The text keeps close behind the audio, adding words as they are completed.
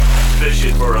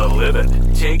for a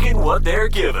living, taking what they're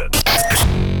given.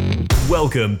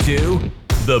 Welcome to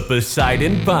the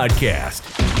Poseidon Podcast,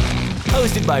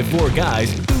 hosted by four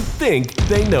guys who think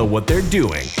they know what they're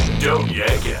doing. Don't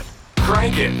yank it,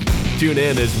 crank it. Tune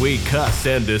in as we cuss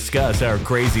and discuss our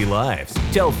crazy lives,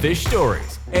 tell fish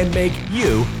stories, and make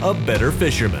you a better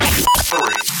fisherman. 3,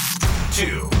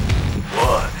 2,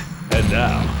 1. And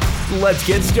now, let's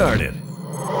get started.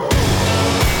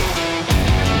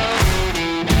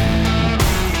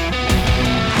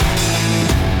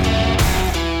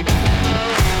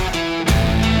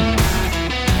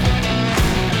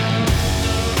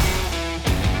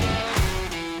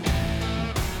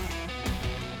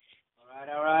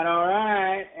 All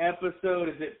right. Episode,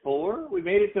 is it 4? We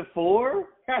made it to 4?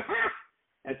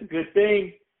 That's a good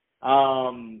thing.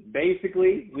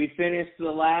 Basically, we finished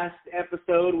the last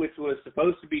episode, which was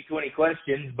supposed to be 20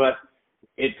 questions, but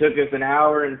it took us an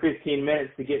hour and 15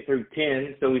 minutes to get through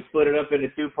 10, so we split it up into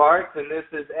 2 parts, and this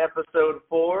is episode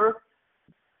 4,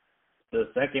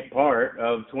 the second part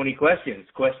of 20 questions,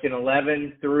 question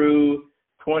 11 through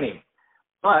 20.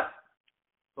 But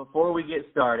before we get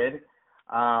started,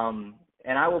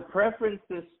 and I will preference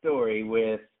this story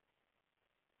with,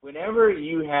 whenever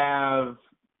you have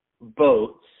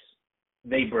boats,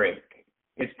 they break.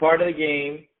 It's part of the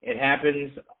game. It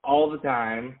happens all the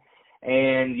time,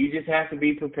 and you just have to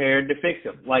be prepared to fix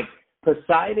them. Like,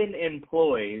 Poseidon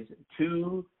employs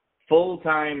 2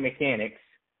 full-time mechanics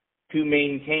to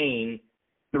maintain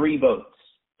 3 boats.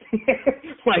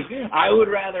 Like, I would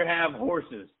rather have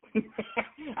horses.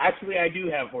 Actually, I do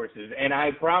have horses, and I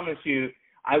promise you,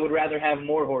 I would rather have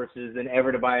more horses than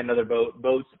ever to buy another boat.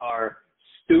 Boats are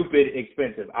stupid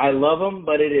expensive. I love them,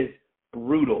 but it is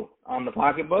brutal on the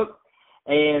pocketbook.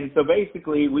 And so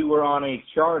basically, we were on a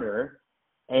charter,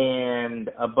 and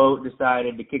a boat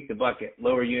decided to kick the bucket.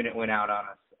 Lower unit went out on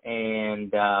us.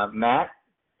 And Matt,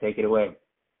 take it away.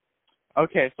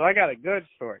 Okay, so I got a good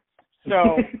story.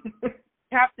 So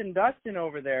Captain Dustin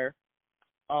over there,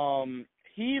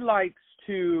 he likes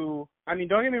to, I mean,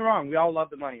 don't get me wrong, we all love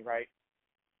the money, right?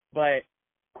 But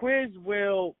Quiz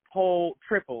will pull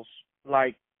triples,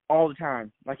 like, all the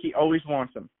time. Like, he always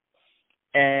wants them.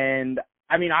 And,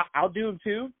 I mean, I'll do them,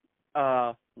 too.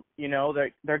 You know,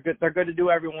 they're good to do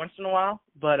every once in a while.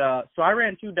 But, so I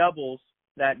ran 2 doubles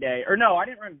that day. Or, no, I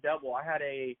didn't run a double. I had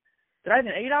did I have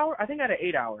an 8-hour? I think I had an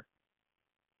 8-hour.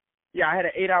 Yeah, I had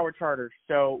an 8-hour charter.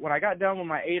 So, when I got done with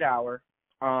my 8-hour,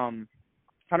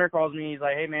 Hunter calls me. He's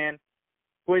like, hey, man,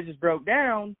 Quiz is broke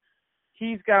down.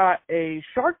 He's got a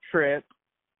shark trip,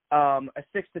 a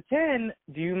 6 to 10.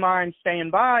 Do you mind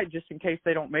staying by just in case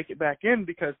they don't make it back in?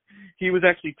 Because he was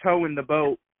actually towing the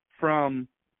boat from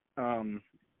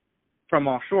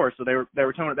offshore, so they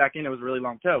were towing it back in. It was a really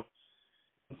long tow.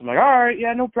 So I'm like, all right,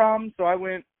 yeah, no problem. So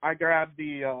I grabbed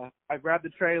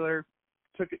the trailer,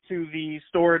 took it to the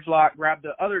storage lot, grabbed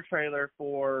the other trailer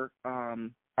for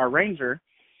our Ranger,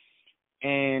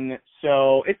 and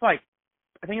so it's like,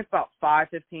 I think it's about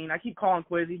 5:15. I keep calling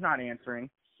Quiz. He's not answering.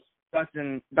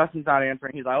 Dustin's not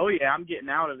answering. He's like, oh, yeah, I'm getting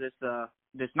out of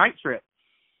this night trip.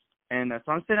 And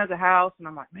so I'm sitting at the house, and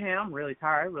I'm like, man, I'm really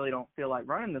tired. I really don't feel like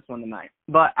running this one tonight.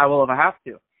 But I will if I have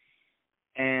to.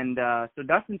 And so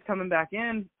Dustin's coming back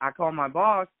in. I call my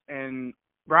boss, and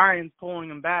Brian's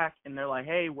pulling him back, and they're like,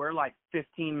 hey, we're like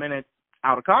 15 minutes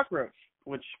out of Cockroach,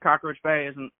 which Cockroach Bay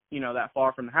isn't, that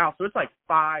far from the house. So it's like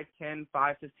 5:10,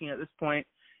 5:15 at this point.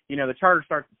 The charter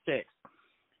starts at 6.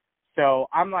 So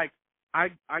I'm like, I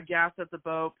gas up the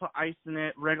boat, put ice in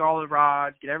it, rig all the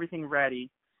rods, get everything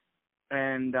ready.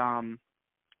 And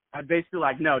I basically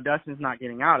like, no, Dustin's not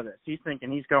getting out of this. He's thinking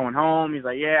he's going home. He's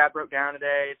like, yeah, I broke down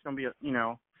today. It's going to be,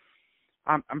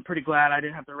 I'm pretty glad I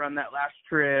didn't have to run that last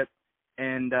trip.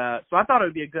 And so I thought it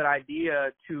would be a good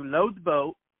idea to load the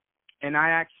boat. And I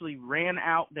actually ran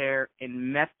out there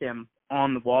and met them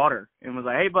on the water and was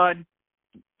like, hey, bud,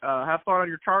 have fun on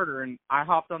your charter. And I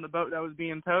hopped on the boat that was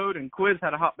being towed, and Quiz had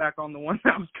to hop back on the one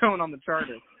that was going on the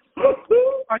charter. I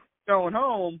was going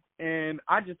home, and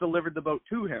I just delivered the boat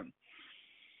to him.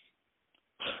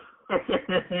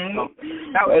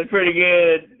 That was pretty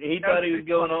good. He thought he was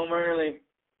going home early.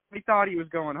 He thought he was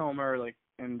going home early,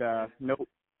 and nope,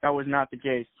 that was not the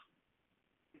case.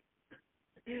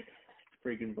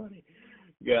 Freaking funny.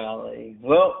 Golly.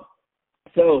 Well,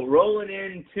 so rolling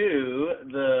into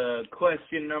the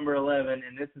question number 11,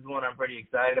 and this is one I'm pretty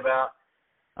excited about.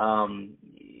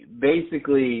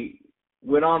 Basically,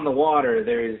 when on the water,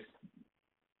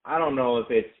 I don't know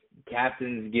if it's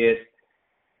captains get,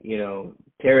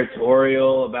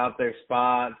 territorial about their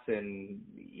spots, and,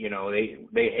 they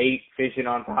hate fishing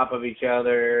on top of each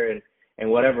other and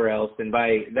whatever else. And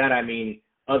by that, I mean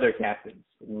other captains.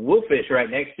 we'll fish right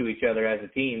next to each other as a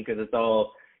team because it's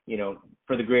all,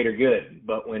 for the greater good.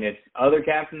 But when it's other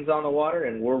captains on the water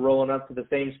and we're rolling up to the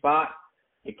same spot,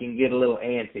 it can get a little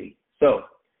antsy. So,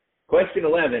 question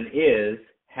 11 is,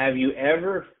 have you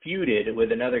ever feuded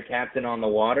with another captain on the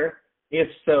water? If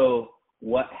so,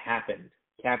 what happened?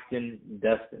 Captain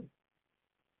Dustin.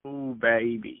 Oh,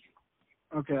 baby.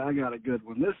 Okay, I got a good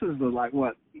one. This is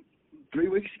 3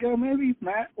 weeks ago maybe?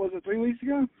 Matt, was it 3 weeks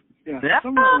ago? Yeah,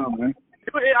 somewhere around there.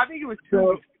 I think it was 2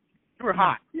 weeks. You were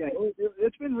hot. Yeah,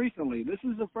 it's been recently. This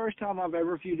is the first time I've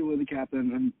ever feuded with a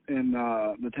captain in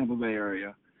the Tampa Bay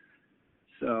area.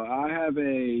 So I have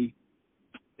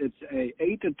it's a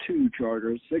 8 to 2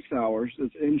 charter, 6 hours.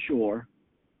 It's inshore,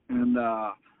 and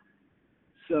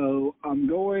so I'm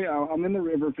in the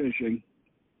river fishing.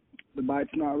 The bite's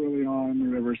not really on the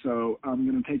river, so I'm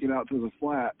going to take it out to the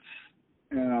flats,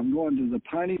 and I'm going to the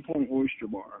Piney Point Oyster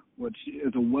Bar, which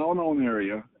is a well-known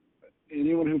area.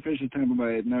 Anyone who fishes Tampa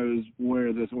Bay knows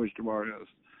where this oyster bar is.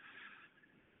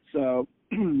 So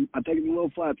I take the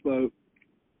little flats boat.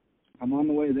 I'm on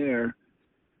the way there.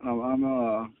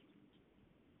 I'm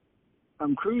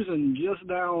cruising just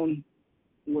down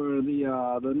where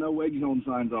the no wake zone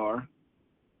signs are,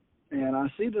 and I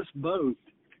see this boat,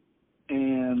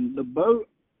 and the boat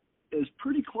is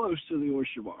pretty close to the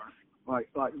oyster bar, like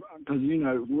because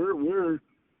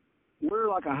we're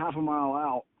like a half a mile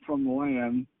out from the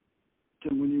land to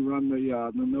when you run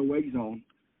the no wake zone.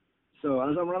 So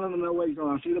as I'm running the no wake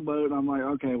zone, I see the boat, and I'm like,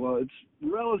 okay, well, it's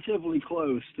relatively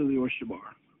close to the oyster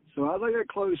bar. So as I get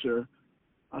closer,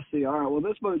 I see, all right, well,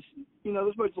 this boat's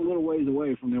a little ways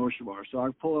away from the oyster bar. So I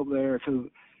pull up there, because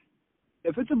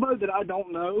if it's a boat that I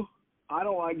don't know, I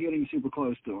don't like getting super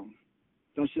close to them.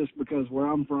 That's just because where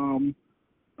I'm from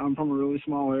a really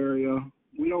small area.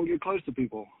 We don't get close to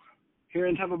people. Here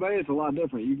in Tampa Bay, it's a lot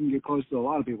different. You can get close to a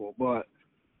lot of people, but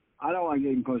I don't like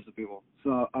getting close to people.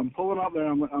 So I'm pulling up there.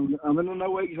 I'm in the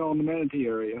no wake zone, the manatee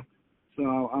area.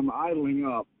 So I'm idling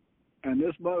up, and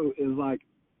this boat is like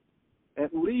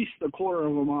at least a quarter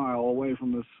of a mile away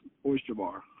from this oyster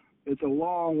bar. It's a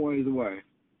long ways away.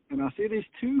 And I see these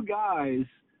two guys,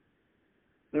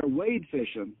 they're wade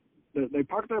fishing. They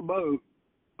park their boat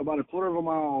about a quarter of a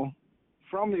mile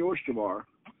from the oyster bar,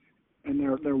 and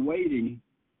they're wading,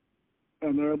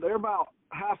 and they're about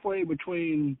halfway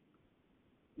between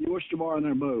the oyster bar and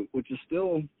their boat, which is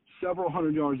still several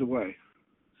hundred yards away.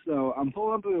 So I'm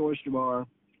pulling up to the oyster bar,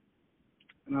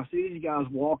 and I see these guys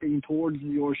walking towards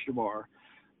the oyster bar,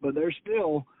 but they're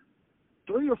still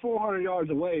 300 or 400 yards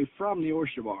away from the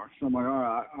oyster bar. So I'm like, all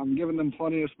right, I'm giving them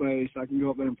plenty of space. I can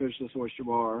go up there and fish this oyster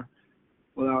bar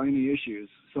without any issues.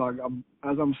 So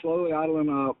as I'm slowly idling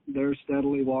up, they're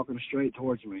steadily walking straight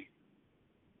towards me.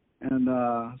 And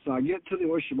so I get to the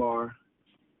oyster bar,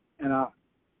 and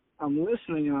I'm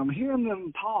listening, and I'm hearing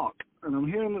them talk, and I'm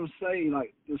hearing them say,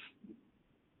 like, this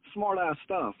smart-ass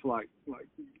stuff, like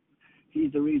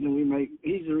he's the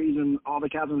reason all the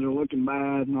captains are looking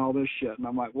bad and all this shit. And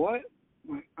I'm like, what?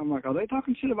 I'm like, are they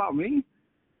talking shit about me?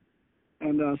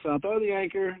 And so I throw the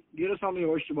anchor, get us on the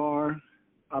oyster bar.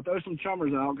 I throw some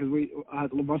chummers out because I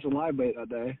had a bunch of live bait that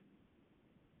day.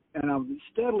 And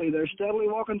they're steadily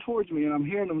walking towards me, and I'm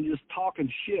hearing them just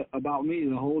talking shit about me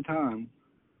the whole time.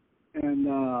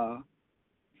 And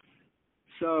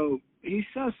so he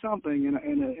says something, and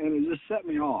it just set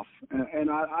me off. And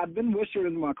I've been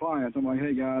whispering to my clients. I'm like,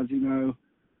 hey, guys,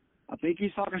 I think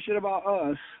he's talking shit about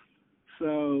us.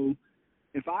 So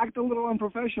if I act a little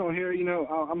unprofessional here,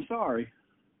 I'm sorry.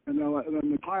 And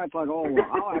then the client's like, oh, well,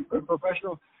 I'll act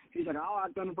unprofessional. He's like, I'll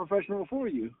act unprofessional for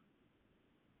you.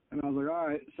 And I was like, all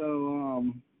right.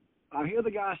 So I hear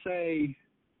the guy say,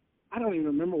 I don't even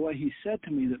remember what he said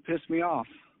to me that pissed me off.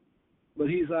 But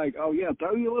he's like, oh, yeah,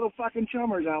 throw your little fucking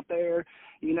chummers out there.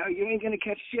 You ain't going to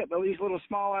catch shit by these little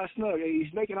small-ass snook.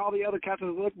 He's making all the other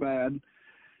captains look bad.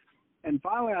 And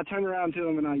finally I turned around to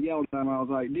him and I yelled at him. I was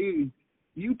like, dude,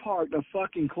 you parked a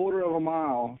fucking quarter of a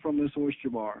mile from this oyster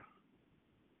bar.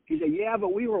 He said, yeah,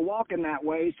 but we were walking that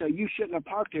way, so you shouldn't have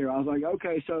parked here. I was like,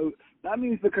 okay, so that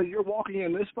means because you're walking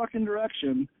in this fucking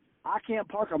direction, I can't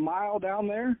park a mile down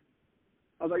there?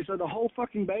 I was like, so the whole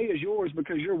fucking bay is yours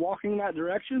because you're walking that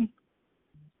direction?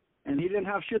 And he didn't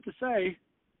have shit to say.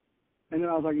 And then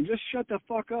I was like, just shut the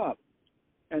fuck up.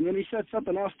 And then he said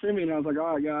something else to me, and I was like,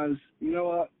 all right, guys, you know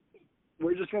what?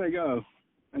 We're just going to go.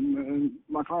 And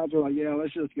my clients were like, yeah,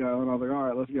 let's just go. And I was like, all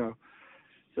right, let's go.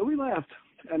 So we left.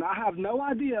 And I have no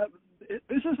idea.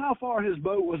 This is how far his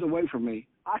boat was away from me.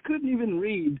 I couldn't even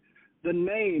read the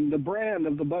name, the brand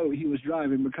of the boat he was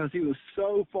driving because he was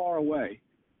so far away.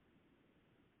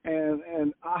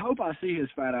 And I hope I see his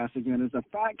fat ass again. It's a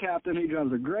fat captain. He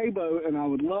drives a gray boat, and I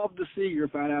would love to see your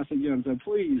fat ass again. So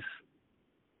please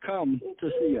come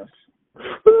to see us.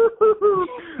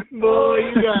 Boy,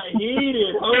 you got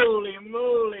heated. Holy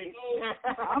moly.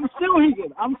 I'm still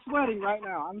heated. I'm sweating right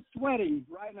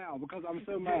now. Because I'm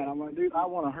so mad. I'm like, dude, I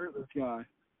want to hurt this guy.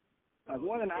 Like,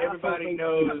 what an Everybody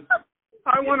knows.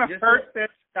 I want to hurt this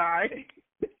guy.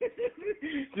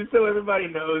 Just so everybody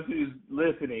knows who's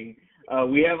listening,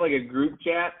 we have like a group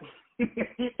chat, and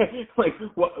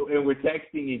we're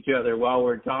texting each other while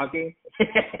we're talking.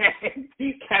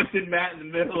 Captain Matt in the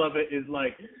middle of it is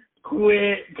like,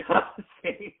 "Quit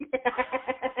cussing,"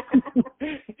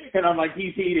 and I'm like,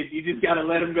 "He's heated. You just gotta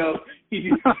let him go.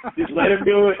 Just let him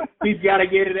do it. He's gotta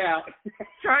get it out."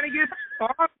 Trying to get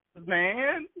sponsors,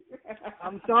 man.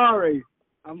 I'm sorry.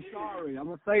 I'm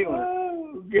a sailor.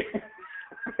 Oh, God.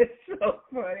 It's so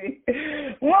funny.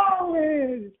 Whoa,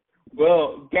 man.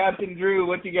 Well, Captain Drew,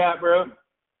 what you got, bro?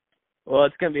 Well,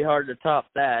 it's gonna be hard to top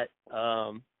that.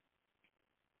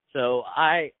 So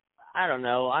I don't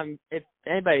know. If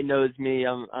anybody knows me,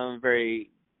 I'm very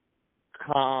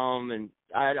calm, and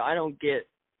I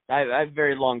have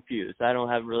very long fuse. I don't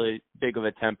have really big of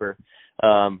a temper,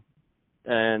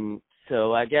 and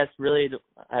so I guess really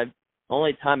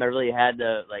only time I really had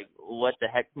the like what the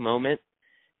heck moment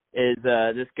is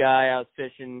this guy I was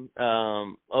fishing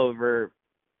over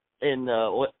in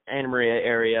the Anna Maria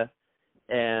area,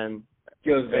 and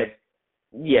Joe's Bay.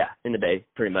 Yeah, in the bay,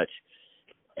 pretty much.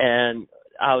 And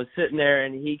I was sitting there,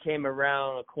 and he came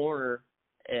around a corner,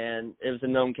 and it was a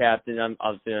known captain. I'm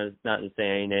obviously not going to say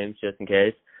any names just in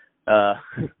case.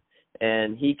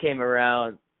 And he came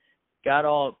around, got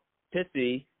all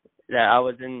pissy that I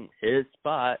was in his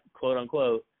spot, quote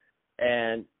unquote,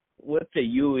 and whipped a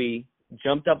Yui,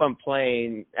 jumped up on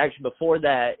plane. Actually, before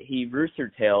that, he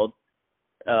rooster-tailed.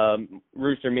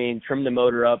 Rooster meaning trimmed the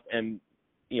motor up and,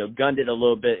 gunned it a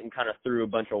little bit and kind of threw a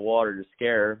bunch of water to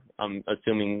scare, I'm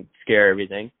assuming scare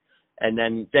everything. And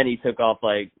then he took off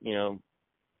like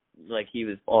he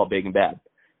was all big and bad.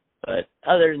 But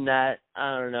other than that,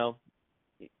 I don't know.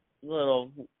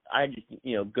 I just,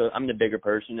 go. I'm the bigger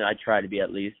person. I try to be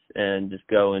at least, and just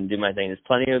go and do my thing. There's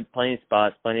plenty of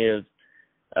spots, plenty of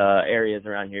areas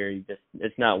around here.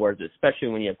 It's not worth it, especially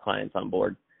when you have clients on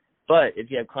board. But if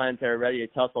you have clients that are ready to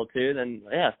tussle too, then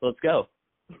yeah, so let's go.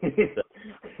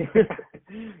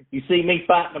 You see me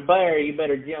fighting a bear, you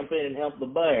better jump in and help the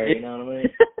bear. You know what I mean?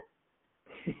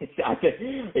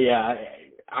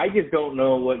 I just don't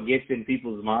know what gets in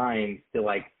people's minds to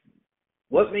like.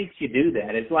 What makes you do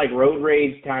that? It's like road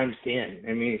rage times 10.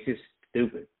 I mean, it's just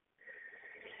stupid.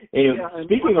 Anyway,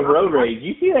 speaking of road rage,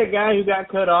 you see that guy who got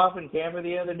cut off in Tampa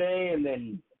the other day and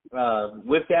then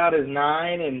whipped out his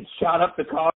 9 and shot up the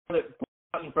car that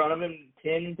pulled out in front of him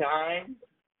 10 times?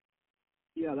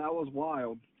 Yeah, that was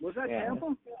wild. Was that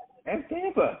Tampa? That's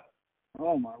Tampa.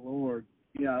 Oh, my Lord.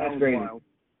 Yeah, that was crazy. Wild.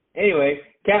 Anyway,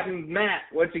 Captain Matt,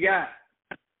 what you got?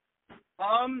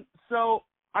 So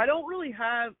I don't really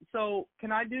have, so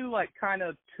can I do like kind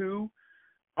of two?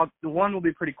 The one will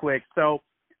be pretty quick. So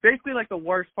basically like the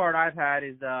worst part I've had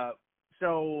is,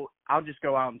 so I'll just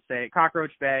go out and say it,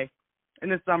 Cockroach Bay. In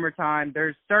the summertime,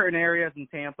 there's certain areas in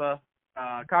Tampa,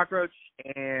 Cockroach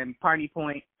and Piney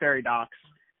Point Ferry Docks,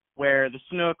 where the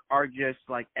snook are just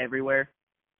like everywhere.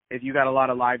 If you got a lot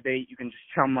of live bait, you can just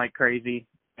chum like crazy,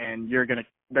 and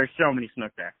there's so many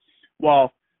snook there.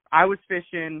 Well, I was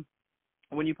fishing.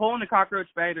 When you pull into Cockroach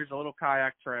Bay, there's a little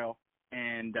kayak trail.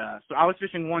 And so I was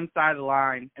fishing one side of the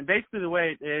line. And basically the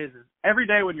way it is every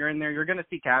day when you're in there, you're going to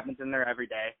see captains in there every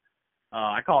day.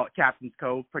 I call it Captain's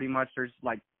Cove pretty much. There's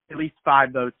like at least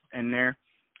 5 boats in there.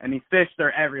 And these fish,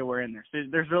 they're everywhere in there. So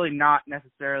there's really not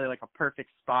necessarily like a perfect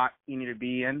spot you need to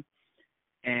be in.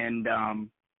 And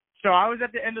so I was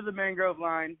at the end of the mangrove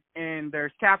line, and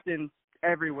there's captains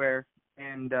everywhere.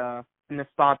 And in the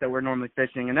spot that we're normally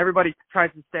fishing, and everybody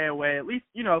tries to stay away at least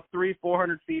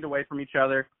 300-400 feet away from each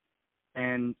other.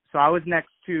 And so I was next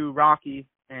to Rocky,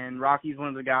 and Rocky's one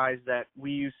of the guys that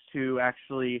we used to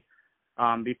actually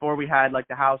before we had like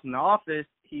the house and the office,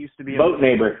 he used to be boat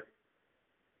neighbor.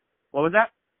 What was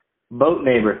that? Boat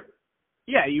neighbor.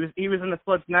 Yeah, he was in the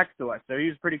slips next to us, so he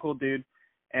was a pretty cool dude.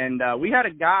 And we had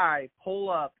a guy pull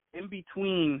up in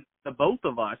between the both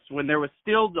of us when there was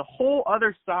still the whole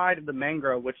other side of the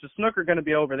mangrove, which the snook are going to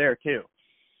be over there too.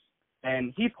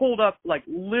 And he pulled up like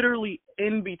literally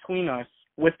in between us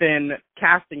within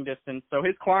casting distance. So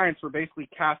his clients were basically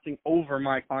casting over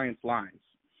my clients' lines.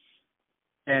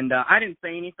 And I didn't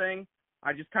say anything.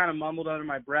 I just kind of mumbled under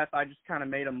my breath. I just kind of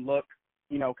made him look,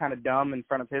 kind of dumb in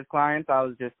front of his clients. I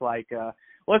was just like,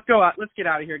 well, let's go out. Let's get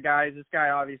out of here, guys. This guy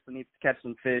obviously needs to catch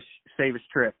some fish, save his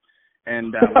trip.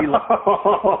 And we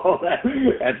love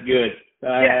that's good.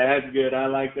 That's good. I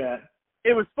like that.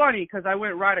 It was funny because I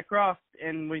went right across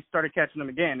and we started catching them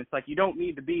again. It's like you don't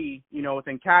need to be,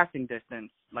 within casting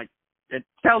distance. Like, it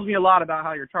tells me a lot about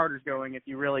how your charter's going if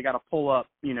you really got to pull up,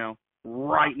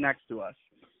 right next to us.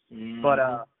 Mm-hmm.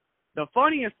 But the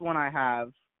funniest one I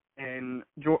have, and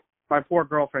my poor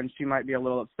girlfriend, she might be a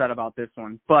little upset about this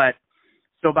one, but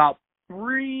so about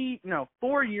 4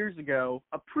 years ago,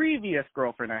 a previous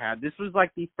girlfriend I had, this was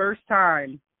like the first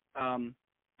time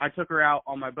I took her out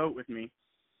on my boat with me.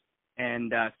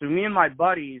 And so me and my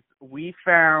buddies, we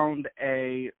found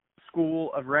a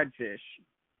school of redfish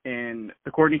in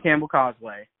the Courtney Campbell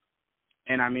Causeway.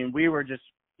 And, I mean, we were just,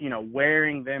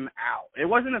 wearing them out. It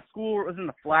wasn't a school. It was in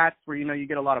the flats where, you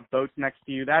get a lot of boats next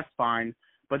to you. That's fine.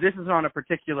 But this is on a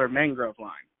particular mangrove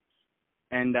line.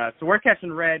 And so we're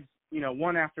catching reds,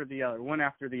 one after the other.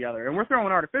 And we're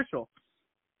throwing artificial.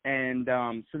 And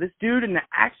so this dude in the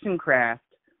action craft,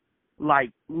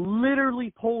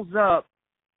 literally pulls up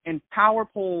and power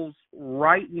poles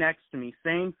right next to me.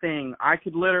 Same thing. I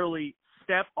could literally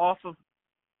step off of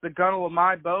the gunnel of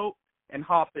my boat and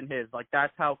hop in his.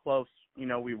 That's how close,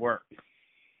 we were.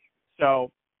 So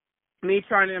me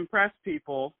trying to impress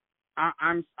people,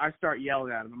 I start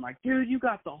yelling at him. I'm like, dude, you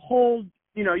got the whole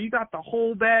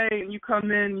bay, and you come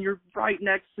in, you're right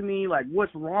next to me.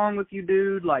 What's wrong with you,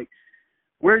 dude?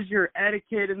 Where's your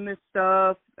etiquette in this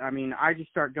stuff? I mean, I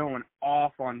just start going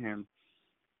off on him.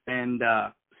 And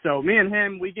so me and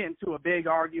him, we get into a big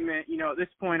argument. At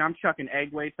this point, I'm chucking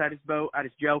egg weights at his boat, at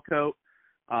his gel coat.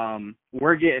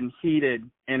 We're getting heated.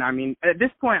 And, I mean, at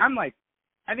this point, I'm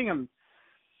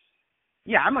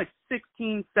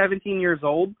 16, 17 years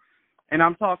old. And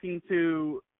I'm talking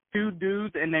to two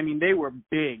dudes, and, I mean, they were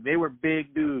big. They were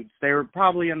big dudes. They were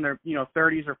probably in their,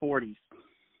 30s or 40s.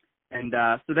 And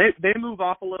so they move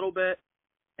off a little bit.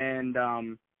 And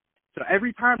so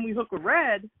every time we hook a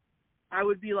red, I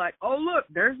would be like, oh, look,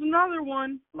 there's another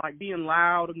one, being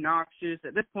loud, obnoxious,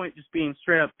 at this point just being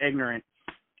straight up ignorant.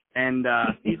 And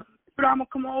he's like, dude, I'm going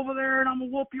to come over there and I'm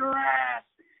going to whoop your ass.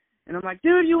 And I'm like,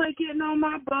 dude, you ain't getting on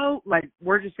my boat.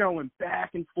 We're just going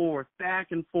back and forth.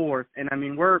 And, I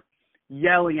mean, we're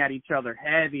yelling at each other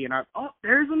heavy. And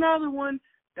there's another one.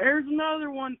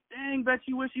 Dang, bet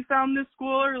you wish you found this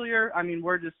school earlier. I mean,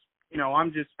 we're just,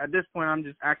 at this point, I'm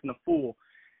just acting a fool.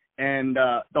 And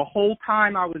the whole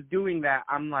time I was doing that,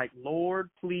 I'm like, Lord,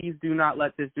 please do not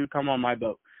let this dude come on my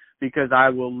boat because I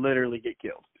will literally get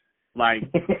killed. I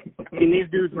mean, these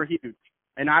dudes were huge.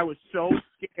 And I was so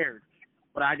scared,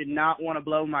 but I did not want to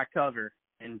blow my cover.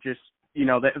 And just,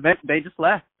 they just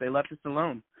left. They left us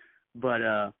alone. But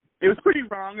it was pretty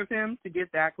wrong of him to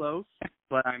get that close.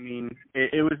 But, I mean,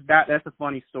 it was that's a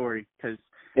funny story. Cause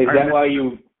Is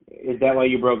that why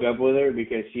you broke up with her?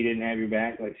 Because she didn't have your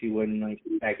back? She wasn't,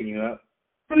 backing you up?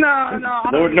 No.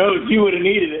 Lord knows you would have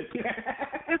needed it.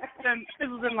 This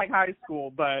was in, high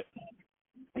school. But,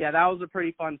 yeah, that was a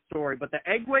pretty fun story. But the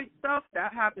egg weight stuff,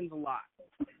 that happens a lot,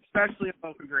 especially at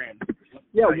Boca Grande.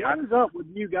 Yeah, what is up with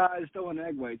you guys throwing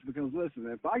egg weights? Because, listen,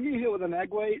 if I get hit with an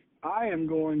egg weight, I am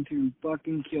going to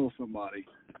fucking kill somebody.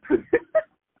 I'm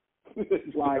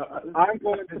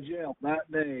going to jail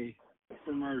that day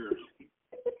for murder.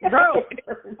 Bro,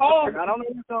 I don't know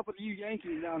what's up with you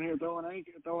Yankees down here throwing eggs.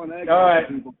 All right.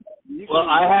 Well,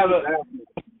 I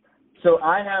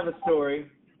have a story.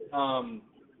 And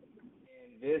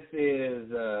this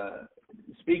is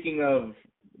speaking of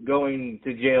going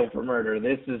to jail for murder.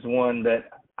 This is one that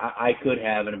I could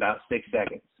have in about 6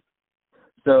 seconds.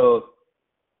 So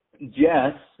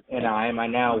Jess and I, my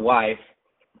now wife,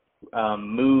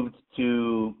 moved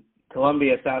to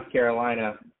Columbia, South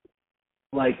Carolina,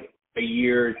 a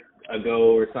year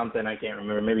ago or something. I can't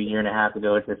remember, maybe a year and a half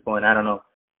ago at this point. I don't know.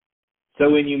 So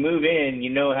when you move in, you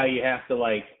know how you have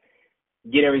to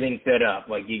get everything set up.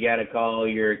 You got to call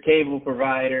your cable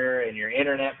provider and your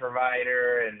internet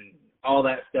provider and all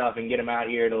that stuff and get them out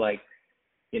here to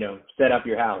set up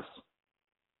your house.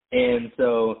 And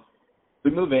so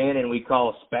we move in and we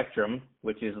call Spectrum,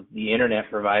 which is the internet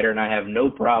provider, and I have no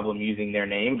problem using their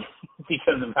name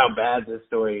because of how bad this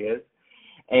story is.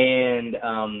 And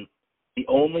the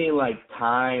only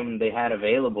time they had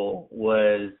available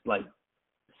was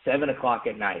 7 o'clock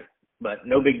at night. But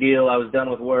no big deal. I was done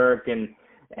with work and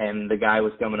the guy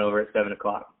was coming over at 7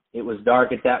 o'clock. It was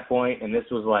dark at that point, and this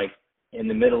was in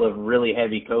the middle of really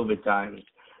heavy COVID times.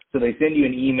 So they send you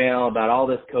an email about all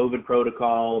this COVID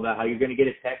protocol, about how you're going to get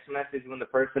a text message when the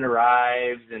person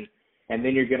arrives, and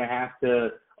then you're going to have to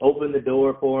open the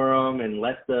door for them and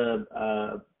let the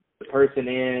the person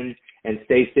in and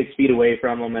stay 6 feet away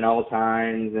from them at all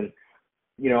times and,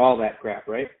 all that crap,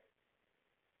 right?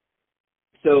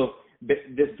 So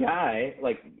this guy,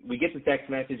 like, we get the text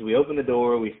message, we open the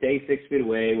door, we stay 6 feet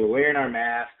away, we're wearing our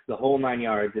masks, the whole 9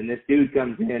 yards, and this dude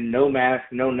comes in, no mask,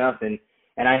 no nothing,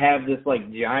 and I have this,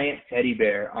 like, giant teddy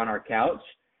bear on our couch,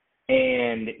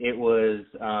 and it was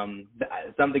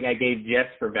something I gave Jess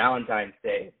for Valentine's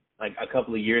Day, like, a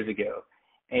couple of years ago,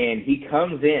 and he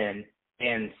comes in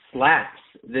and slaps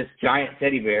this giant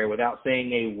teddy bear without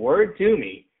saying a word to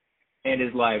me, and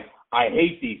is like, I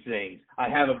hate these things. I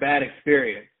have a bad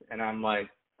experience. And I'm like,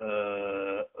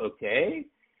 okay.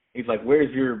 He's like,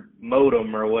 where's your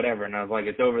modem or whatever? And I was like,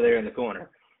 it's over there in the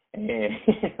corner. And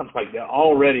I'm like,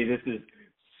 already this is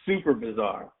super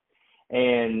bizarre.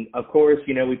 And, of course,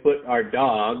 we put our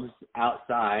dogs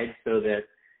outside so that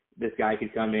this guy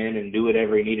could come in and do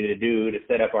whatever he needed to do to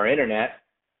set up our internet.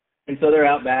 And so they're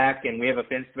out back, and we have a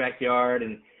fenced backyard,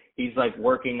 and he's, like,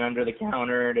 working under the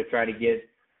counter to try to get,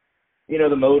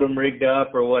 the modem rigged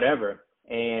up or whatever.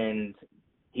 And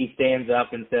he stands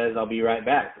up and says, I'll be right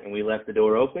back. And we left the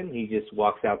door open. He just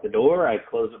walks out the door. I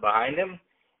close it behind him,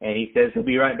 and he says he'll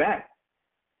be right back.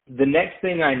 The next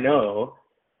thing I know,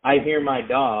 I hear my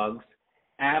dogs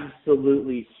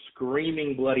absolutely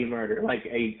screaming bloody murder, like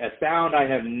a sound I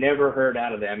have never heard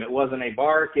out of them. It wasn't a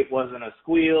bark. It wasn't a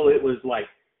squeal. It was like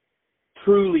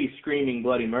truly screaming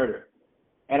bloody murder.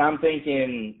 And I'm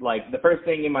thinking, like, the first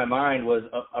thing in my mind was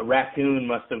a raccoon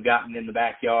must have gotten in the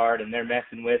backyard and they're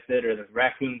messing with it, or the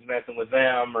raccoon's messing with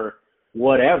them or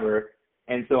whatever.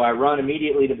 And so I run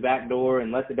immediately to the back door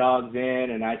and let the dogs in,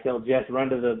 and I tell Jess, run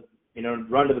to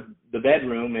the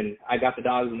bedroom, and I got the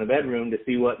dogs in the bedroom to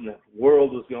see what in the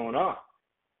world was going on.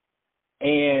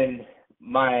 And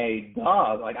my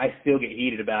dog, like, I still get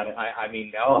heated about it. I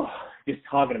mean, just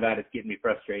talking about it's getting me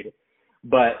frustrated.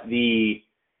 But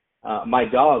my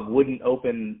dog wouldn't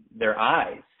open their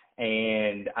eyes,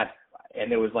 and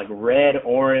there was like red,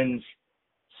 orange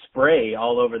spray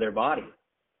all over their body.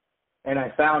 And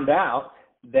I found out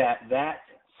that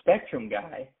Spectrum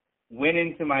guy went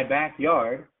into my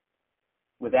backyard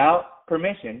without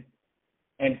permission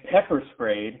and pepper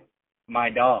sprayed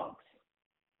my dogs.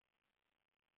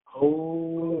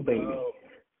 Oh, baby.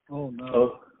 Oh,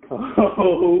 no.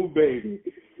 Oh, baby.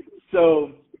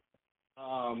 So,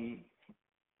 onto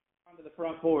the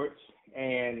front porch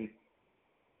and,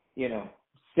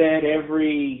 said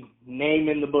every name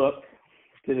in the book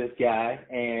to this guy.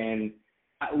 And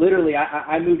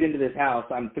I moved into this house.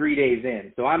 I'm 3 days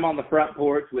in. So I'm on the front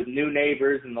porch with new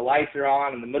neighbors, and the lights are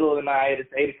on in the middle of the night. It's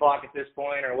 8 o'clock at this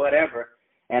point or whatever.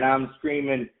 And I'm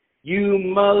screaming, you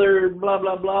mother, blah,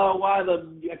 blah, blah.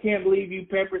 I can't believe you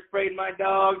pepper sprayed my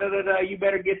dog. Da, da, da. You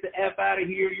better get the F out of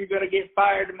here. You're going to get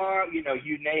fired tomorrow. You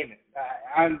name it.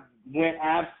 I went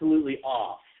absolutely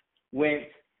off, went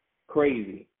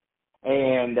crazy.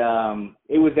 And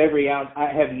it was every ounce. I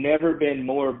have never been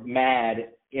more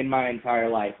mad in my entire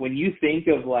life. When you think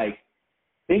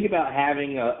about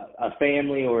having a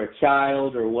family or a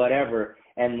child or whatever,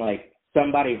 and like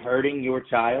somebody hurting your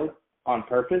child on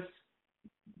purpose,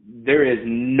 there is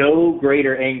no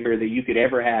greater anger that you could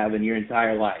ever have in your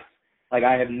entire life. Like,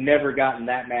 I have never gotten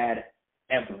that mad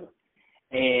ever.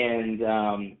 And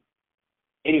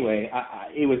anyway,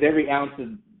 it was every ounce of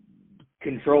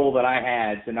control that I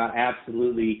had to not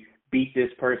absolutely beat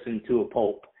this person to a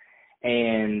pulp.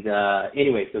 And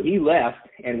anyway, so he left,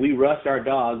 and we rushed our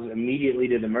dogs immediately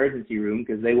to the emergency room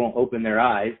because they won't open their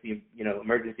eyes,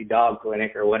 emergency dog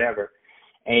clinic or whatever.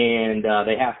 And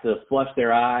they have to flush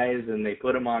their eyes, and they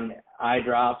put them on eye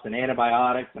drops and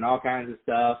antibiotics and all kinds of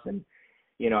stuff. And,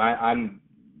 I'm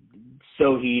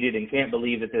so heated and can't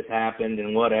believe that this happened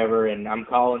and whatever. And I'm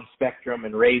calling Spectrum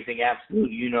and raising absolute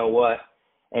you-know-what.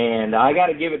 And I got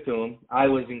to give it to them. I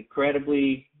was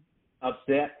incredibly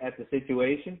upset at the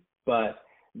situation, but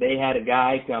they had a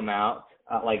guy come out.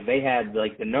 They had,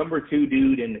 the number 2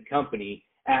 dude in the company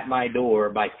at my door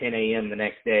by 10 a.m. the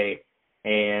next day.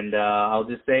 And I'll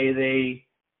just say they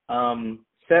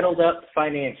settled up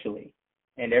financially,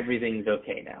 and everything's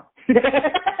okay now.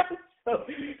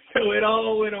 so it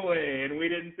all went away, and we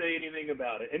didn't say anything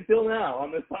about it until now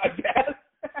on this podcast.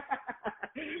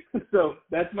 So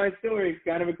that's my story. It's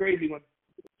kind of a crazy one.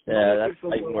 Yeah, that's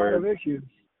like word.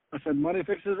 I said money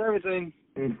fixes everything.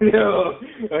 No,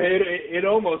 it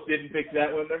almost didn't fix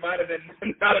that one. There might have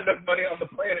been not enough money on the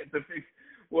planet to fix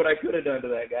what I could have done to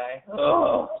that guy.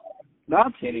 Oh.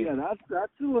 That's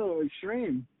a little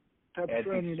extreme. Pepper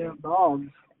spraying your damn dogs.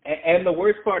 And the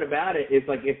worst part about it is,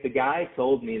 if the guy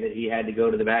told me that he had to go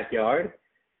to the backyard,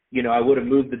 I would have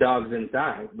moved the dogs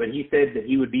inside. But he said that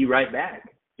he would be right back.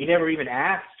 He never even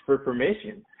asked for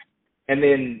permission. And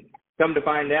then come to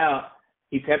find out,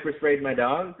 he pepper sprayed my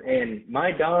dogs, and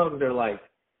my dogs are like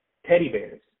teddy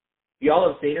bears. Y'all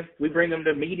have seen them. We bring them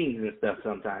to meetings and stuff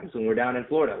sometimes when we're down in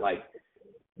Florida. Like,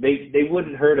 they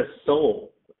wouldn't hurt a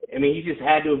soul. I mean, he just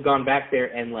had to have gone back there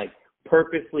and, like,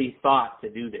 purposely thought to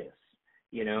do this,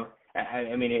 you know?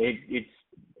 I mean, it's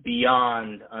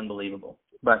beyond unbelievable.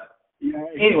 But yeah,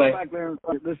 anyway. Back there,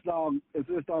 like, if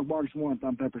this dog barks once,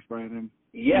 I'm pepper spraying him.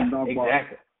 Yeah,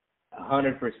 exactly.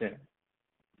 100%.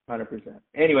 100%.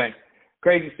 Anyway,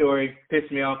 crazy story.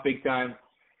 Pissed me off big time.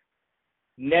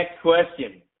 Next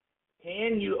question.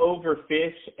 Can you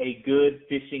overfish a good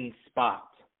fishing spot?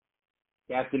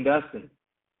 Captain Dustin.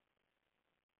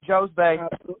 Joe's Bay.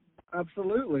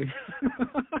 Absolutely.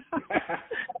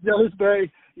 Joe's Bay.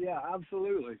 Yeah,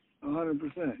 absolutely.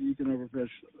 100%. You can overfish.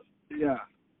 Yeah.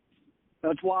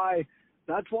 That's why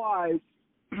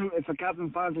if a captain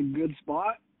finds a good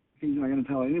spot, he's not going to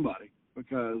tell anybody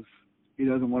because he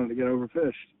doesn't want it to get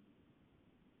overfished.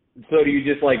 So do you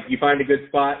just, like, you find a good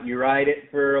spot, you ride it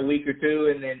for a week or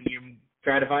two, and then you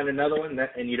try to find another one,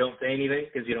 and you don't say anything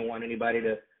because you don't want anybody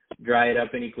to dry it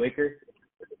up any quicker?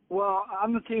 Well,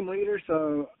 I'm the team leader,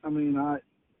 so, I mean,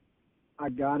 I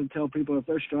got to tell people if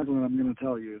they're struggling, I'm going to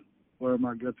tell you where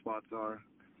my good spots are.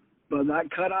 But that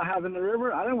cut I have in the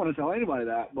river, I didn't want to tell anybody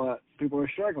that, but people are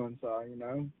struggling, so, you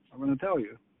know, I'm going to tell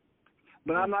you.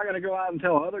 But I'm not going to go out and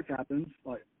tell other captains.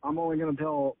 Like, I'm only going to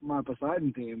tell my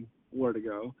Poseidon team where to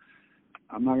go.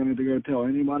 I'm not going to go tell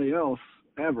anybody else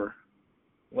ever.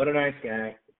 What a nice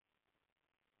guy.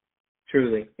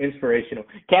 Truly inspirational.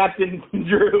 Captain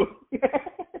Drew.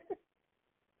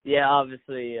 Yeah,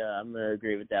 obviously, I'm going to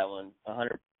agree with that one.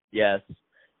 100, yes.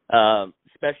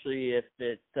 Especially if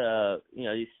it's, you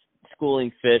know, these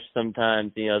schooling fish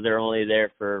sometimes, you know, they're only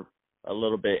there for a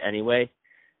little bit anyway.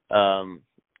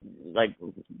 Like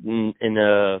in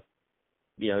the,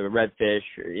 you know, redfish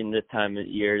in this time of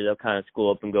year, they'll kind of school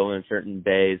up and go in certain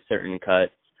bays, certain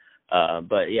cuts.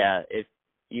 But yeah, if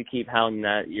you keep hounding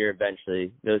that,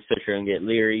 those fish are going to get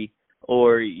leery,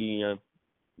 or, you know,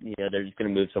 they're just going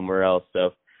to move somewhere else.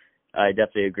 So I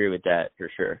definitely agree with that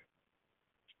for sure.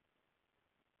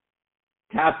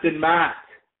 Captain Matt.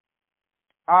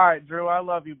 All right, Drew, I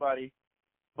love you, buddy.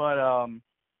 But,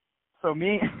 so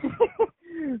me,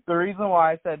 the reason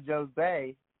why I said Joe's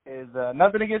Bay is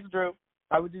nothing against Drew.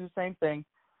 I would do the same thing.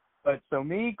 But so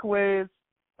me, Quiz,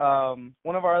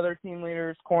 one of our other team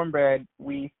leaders, Cornbread,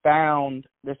 we found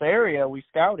this area, we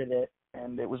scouted it,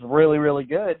 and it was really, really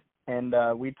good. And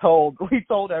we told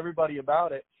everybody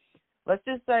about it. Let's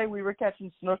just say we were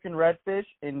catching snook and redfish,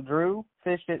 and Drew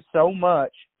fished it so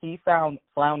much he found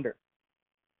flounder.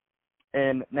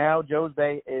 And now Joe's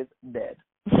Bay is dead.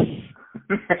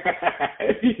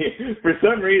 For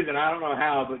some reason, I don't know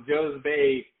how, but Joe's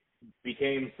Bay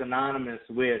became synonymous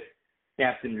with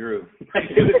Captain Drew. Like,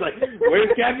 it was like, where's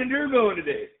Captain Drew going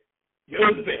today?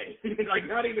 Joe's Bay. Like,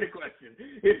 not even a question.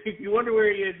 If you wonder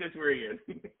where he is, that's where he is.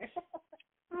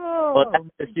 Well, that's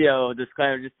just, you know,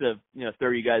 disclaimer just to, you know,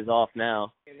 throw you guys off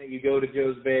now. And then you go to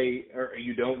Joe's Bay, or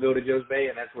you don't go to Joe's Bay,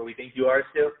 and that's where we think you are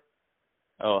still?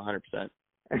 Oh, 100%.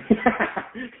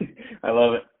 I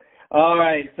love it. All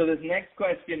right, so this next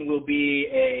question will be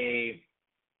a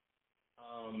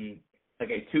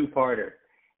two-parter,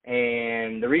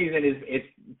 and the reason is it's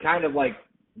kind of like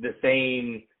the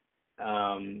same.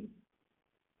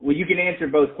 Well, you can answer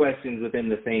both questions within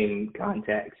the same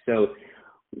context. So,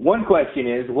 one question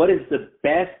is, what is the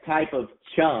best type of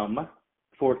chum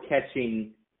for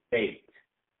catching bait,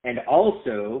 and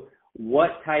also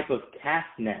what type of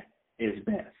cast net is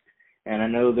best? And I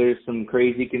know there's some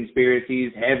crazy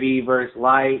conspiracies, heavy versus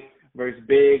light versus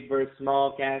big versus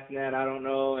small cast net. I don't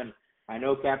know. And I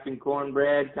know Captain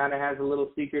Cornbread kind of has a little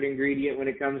secret ingredient when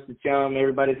it comes to chum.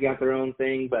 Everybody's got their own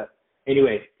thing. But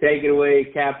anyway, take it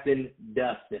away, Captain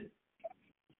Dustin.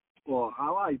 Well, I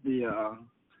like the,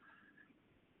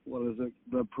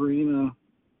 the Purina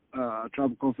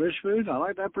tropical fish food. I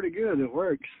like that pretty good. It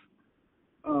works.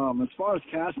 As far as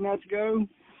cast nets go,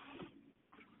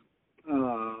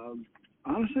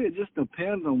 honestly, it just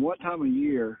depends on what time of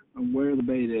year and where the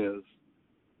bait is.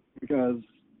 Because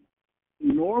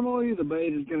normally the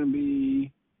bait is going to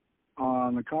be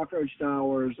on the cockroach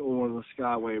towers or the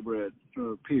Skyway bridge,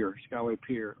 or pier, Skyway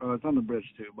pier. It's on the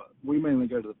bridge too, but we mainly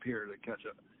go to the pier to catch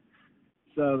it.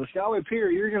 So the Skyway pier,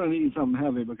 you're going to need something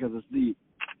heavy because it's deep.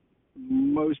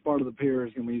 Most part of the pier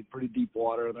is going to be pretty deep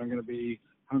water. They're going to be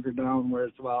hunkered down where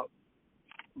it's about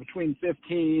between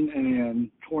 15 and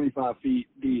 25 feet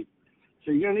deep.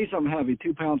 So you're going to need something heavy.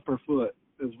 2 pounds per foot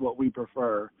is what we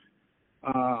prefer,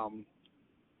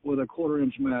 with a 1/4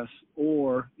 inch mess,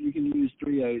 or you can use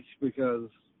 3/8 because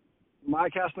my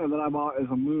cast net that I bought is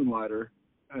a Moonlighter,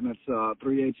 and it's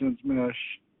 3/8"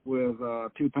 mesh with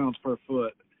 2 pounds per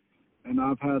foot. And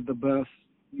I've had the best,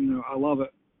 I love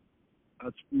it.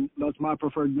 That's my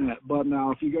preferred net. But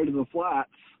now if you go to the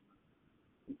flats,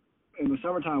 in the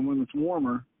summertime when it's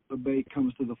warmer, the bait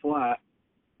comes to the flat,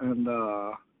 and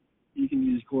you can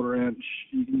use 1/4 inch.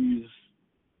 You can use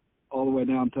all the way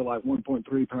down to like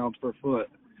 1.3 pounds per foot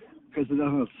because it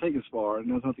doesn't have to sink as far and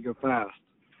it doesn't have to go fast.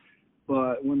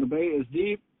 But when the bait is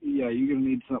deep, yeah, you're gonna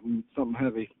need something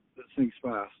heavy that sinks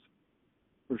fast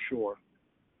for sure.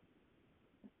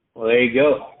 Well, there you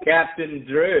go, Captain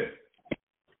Drew.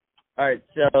 All right,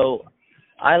 so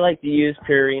I like to use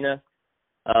Purina.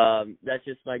 That's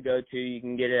just my go-to. You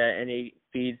can get it at any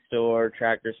feed store,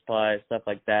 Tractor Supply, stuff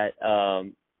like that.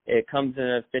 It comes in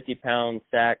a 50-pound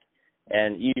sack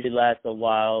and usually lasts a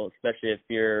while, especially if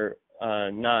you're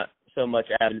not so much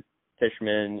avid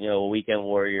fisherman, a weekend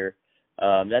warrior.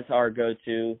 That's our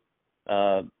go-to.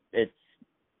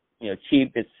 It's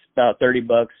cheap. It's about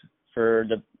 $30 for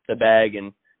the bag,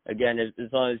 and again,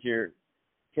 as long as you're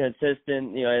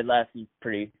consistent, it lasts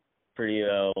pretty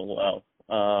well.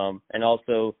 And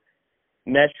also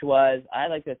mesh wise, I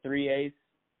like the 3/8.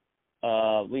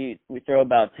 We throw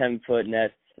about 10-foot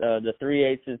nets. The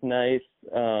 3/8 is nice,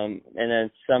 and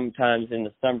then sometimes in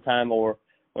the summertime or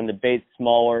when the bait's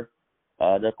smaller,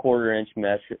 the 1/4 inch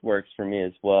mesh works for me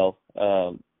as well.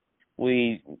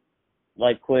 We,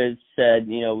 like Quiz said,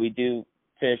 we do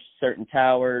fish certain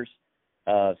towers,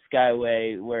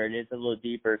 Skyway, where it is a little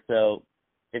deeper. So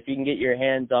if you can get your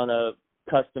hands on a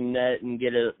custom net and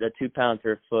get a 2 pound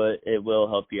per foot, it will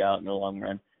help you out in the long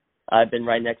run. I've been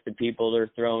right next to people that are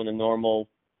throwing the normal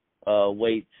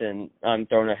weights, and I'm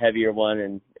throwing a heavier one,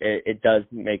 and it does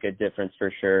make a difference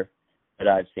for sure that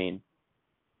I've seen.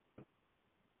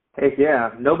 Heck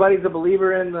yeah. Nobody's a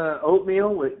believer in the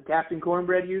oatmeal that Captain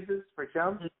Cornbread uses for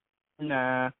chum?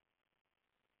 Nah.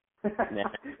 Fish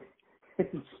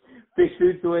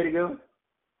food's the way to go?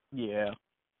 Yeah.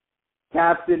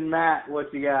 Captain Matt,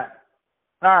 what you got?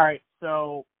 All right,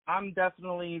 so I'm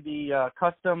definitely the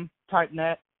custom type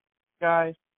net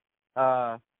guy.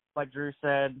 Like Drew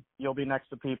said, you'll be next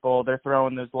to people. They're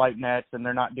throwing those light nets, and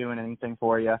they're not doing anything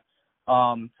for you.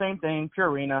 Same thing,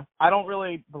 Purina. I don't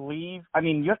really believe –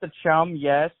 you have to chum,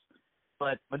 yes,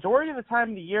 but majority of the time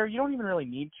of the year, you don't even really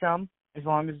need chum as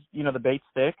long as, the bait's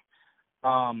thick.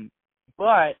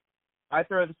 But I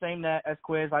throw the same net as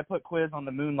Quiz. I put Quiz on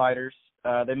the Moonlighters.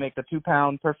 They make the 2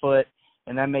 pound per foot,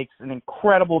 and that makes an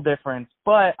incredible difference.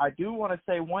 But I do want to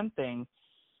say one thing.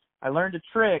 I learned a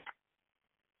trick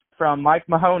from Mike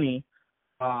Mahoney,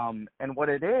 and what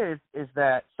it is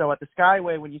that, so at the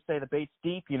Skyway, when you say the bait's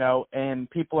deep, and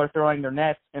people are throwing their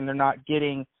nets and they're not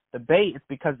getting the bait, it's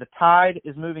because the tide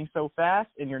is moving so fast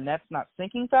and your net's not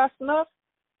sinking fast enough.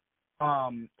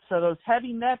 So those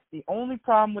heavy nets, the only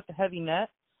problem with the heavy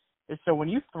net is so when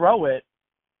you throw it,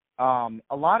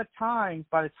 a lot of times,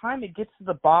 by the time it gets to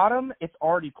the bottom, it's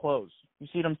already closed. You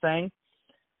see what I'm saying?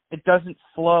 It doesn't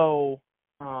flow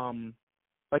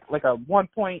like a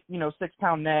 1.6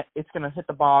 pound net. It's going to hit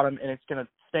the bottom and it's going to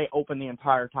stay open the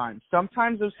entire time.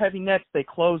 Sometimes those heavy nets, they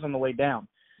close on the way down.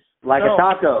 Like a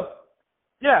taco.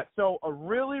 Yeah, so a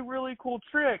really, really cool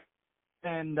trick,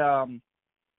 and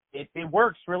it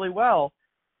works really well,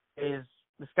 is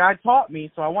this guy taught me.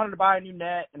 So I wanted to buy a new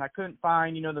net, and I couldn't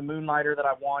find, the Moonlighter that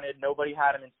I wanted. Nobody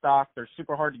had them in stock. They're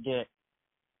super hard to get.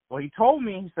 Well, he told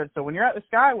me, he said, so when you're at the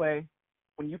Skyway,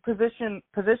 when you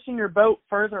position your boat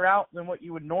further out than what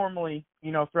you would normally,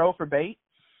 throw for bait,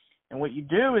 and what you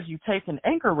do is you take an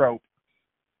anchor rope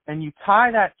and you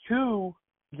tie that to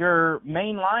your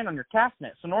main line on your cast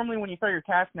net. So normally when you throw your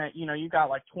cast net, you got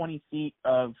like 20 feet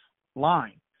of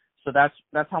line. So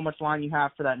that's how much line you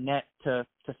have for that net to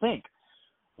sink.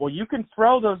 Well, you can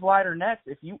throw those lighter nets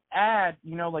if you add,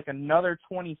 like another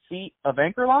 20 feet of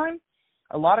anchor line.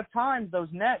 A lot of times those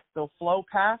nets, they'll flow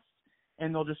past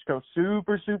and they'll just go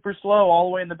super, super slow all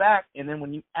the way in the back. And then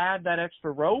when you add that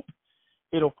extra rope,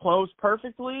 it'll close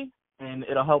perfectly and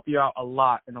it'll help you out a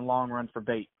lot in the long run for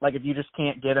bait. Like if you just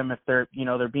can't get them if they're,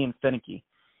 they're being finicky.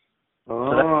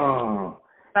 Oh,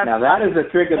 so now that is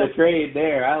a trick of the trade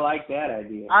there. I like that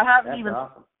idea. I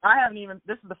haven't even,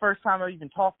 this is the first time I've even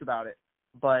talked about it,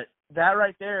 but that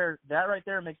right there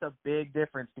makes a big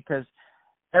difference, because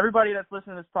everybody that's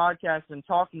listening to this podcast and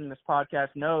talking in this podcast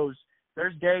knows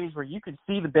there's days where you can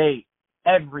see the bait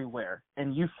everywhere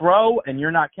and you throw and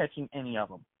you're not catching any of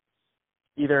them.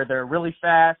 Either they're really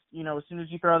fast, as soon as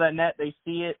you throw that net, they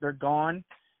see it, they're gone.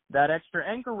 That extra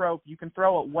anchor rope, you can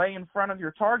throw it way in front of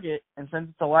your target, and since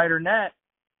it's a lighter net,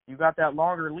 you got that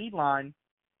longer lead line,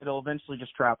 it'll eventually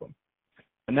just trap them.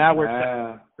 And that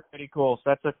works pretty cool. So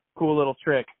that's a cool little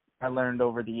trick I learned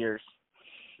over the years.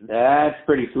 That's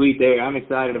pretty sweet there. I'm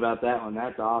excited about that one.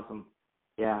 That's awesome.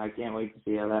 Yeah, I can't wait to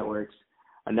see how that works.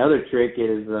 Another trick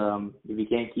is if you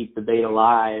can't keep the bait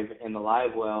alive in the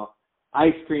live well,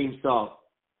 ice cream salt.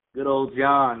 Good old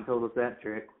John told us that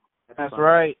trick. That's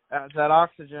right. That's that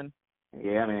oxygen.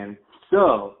 Yeah, man.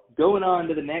 So, going on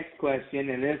to the next question,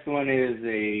 and this one is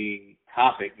a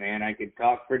topic, man. I could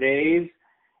talk for days.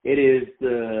 It is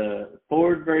the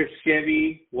Ford versus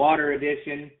Chevy Water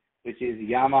Edition, which is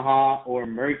Yamaha or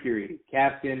Mercury.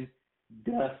 Captain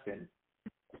Dustin.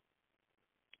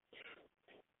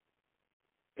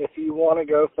 If you want to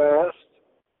go fast,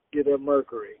 get a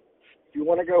Mercury. If you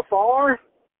want to go far,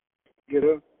 get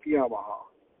a Yamaha.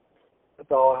 That's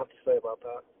all I have to say about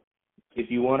that. If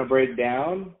you want to break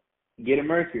down, get a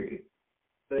Mercury.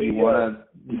 There you want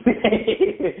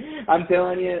to? I'm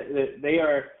telling you that they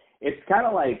are. It's kind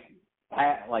of like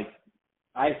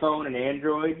iPhone and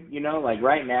Android. You know, like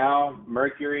right now,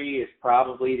 Mercury is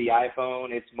probably the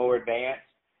iPhone. It's more advanced,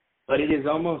 but it is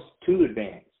almost too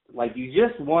advanced. Like you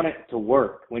just want it to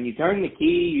work. When you turn the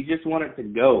key, you just want it to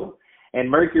go.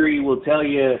 And Mercury will tell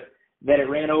you that it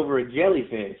ran over a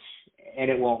jellyfish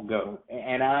and it won't go.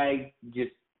 And I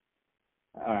just,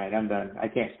 all right, I'm done. I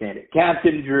can't stand it.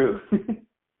 Captain Drew.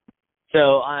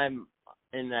 So I'm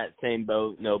in that same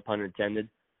boat, no pun intended.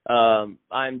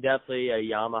 I'm definitely a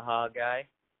Yamaha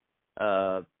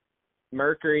guy.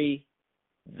 Mercury,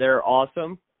 they're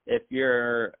awesome. If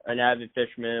you're an avid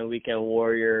fisherman, weekend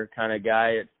warrior kind of guy,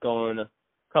 it's going a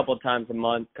couple times a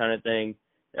month kind of thing.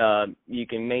 You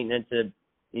can maintenance it,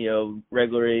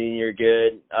 regularly and you're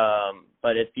good.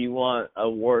 But if you want a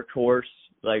workhorse,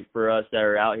 like for us that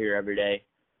are out here every day,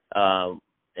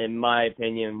 in my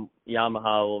opinion,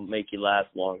 Yamaha will make you last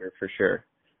longer for sure.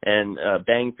 And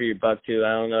bang for your buck too.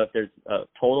 I don't know if there's a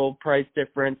total price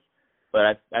difference,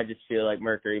 but I just feel like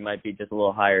Mercury might be just a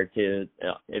little higher too,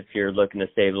 if you're looking to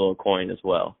save a little coin as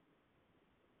well.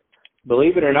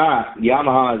 Believe it or not,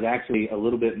 Yamaha is actually a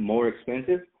little bit more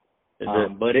expensive,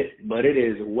 but it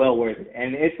is well worth it.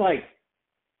 And it's like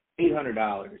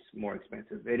 $800 more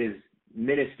expensive. It is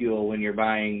minuscule when you're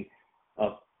buying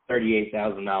a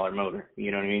 $38,000 motor.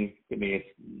 You know what I mean? I mean, it's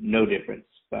no difference.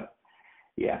 But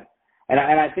yeah, and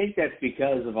I think that's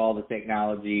because of all the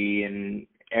technology and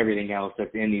everything else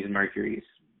that's in these Mercuries.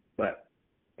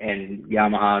 And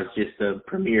Yamaha is just a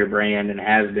premier brand and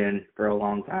has been for a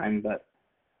long time, but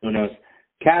who knows?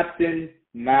 Captain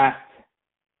Matt.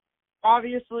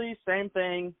 Obviously, same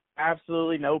thing.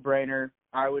 Absolutely no-brainer.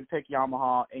 I would pick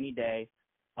Yamaha any day.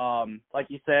 Like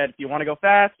you said, if you want to go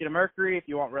fast, get a Mercury. If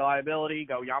you want reliability,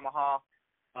 go Yamaha.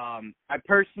 I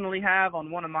personally have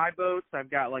on one of my boats, I've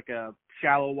got like a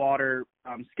shallow water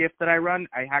skiff that I run.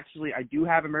 I do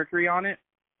have a Mercury on it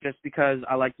just because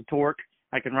I like the torque.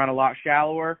 I can run a lot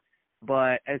shallower,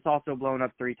 but it's also blown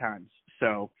up 3 times.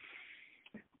 So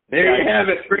there you have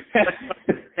it.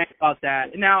 Think about that.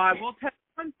 Now, I will tell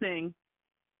you one thing.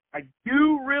 I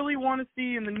do really want to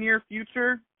see in the near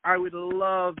future. I would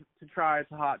love to try a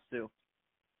Tohatsu.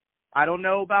 I don't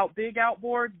know about big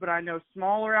outboards, but I know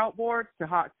smaller outboards,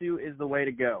 Tohatsu is the way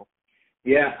to go.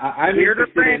 Yeah, I'm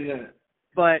interested in the...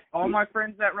 But all my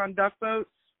friends that run duck boats,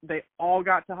 they all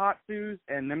got Tohatsus,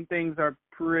 and them things are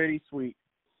pretty sweet.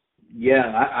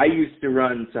 Yeah, I used to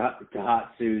run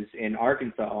Tohatsus in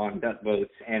Arkansas on duck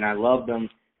boats, and I loved them.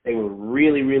 They were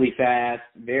really, really fast,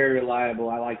 very reliable.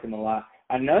 I liked them a lot.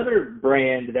 Another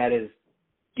brand that is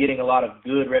getting a lot of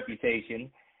good reputation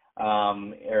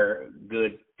or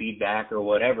good feedback or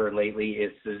whatever lately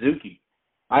is Suzuki.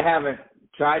 I haven't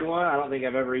tried one. I don't think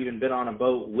I've ever even been on a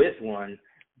boat with one,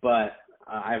 but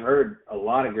I've heard a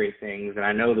lot of great things, and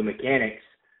I know the mechanics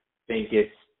think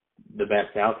it's the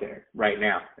best out there right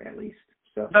now, at least.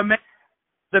 So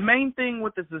the main thing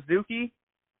with the Suzuki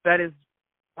that is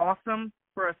awesome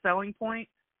for a selling point,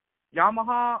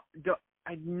 Yamaha,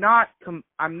 I'm not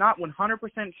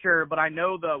 100% sure, but I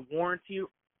know the warranty,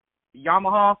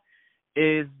 Yamaha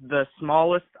is the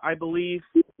smallest, I believe,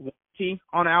 warranty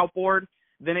on an outboard.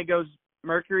 Then it goes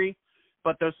Mercury,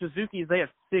 but those Suzukis, they have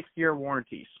 6-year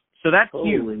warranties. So that's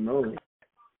huge. Holy moly. If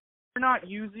you're not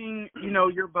using,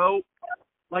 your boat,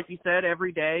 like you said,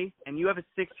 every day, and you have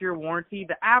a 6-year warranty,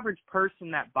 the average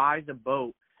person that buys a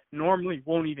boat normally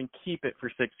won't even keep it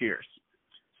for 6 years.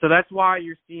 So that's why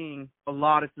you're seeing a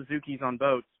lot of Suzukis on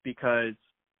boats because,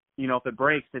 if it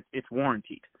breaks, it's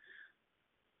warranted.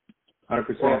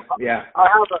 100%, yeah. I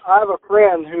have a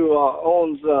friend who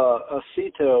owns a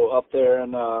Cito up there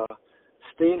in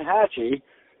Steinhatchee,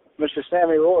 Mr.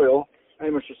 Sammy Royal. Hey,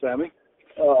 Mr. Sammy.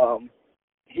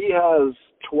 He has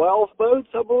 12 boats,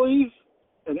 I believe,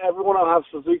 and everyone will have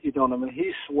Suzuki's on them, and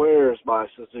he swears by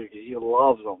Suzuki. He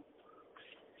loves them.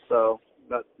 So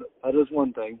that is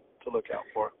one thing to look out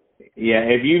for. Yeah,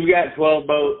 if you've got 12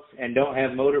 boats and don't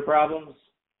have motor problems,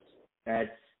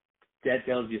 that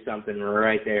tells you something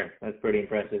right there. That's pretty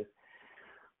impressive.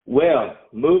 Well,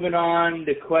 moving on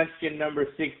to question number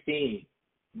 16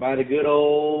 by the good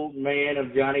old man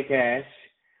of Johnny Cash.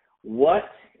 What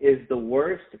is the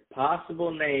worst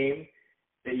possible name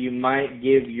that you might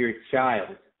give your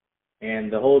child?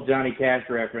 And the whole Johnny Cash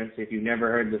reference, if you've never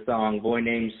heard the song Boy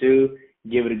Named Sue,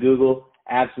 give it a Google.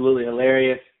 Absolutely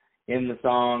hilarious. In the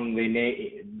song,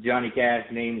 Johnny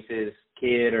Cash names his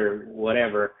kid or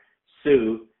whatever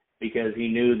Sue because he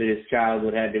knew that his child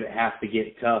would have to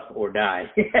get tough or die.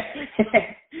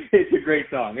 It's a great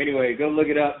song. Anyway, go look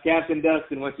it up. Captain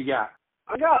Dustin, what you got?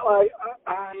 I got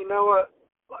you know what,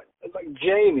 like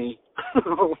Jamie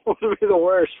would be the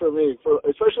worst for me,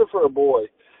 especially for a boy.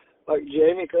 Like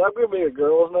Jamie, because I'm going to be a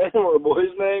girl's name or a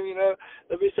boy's name, you know?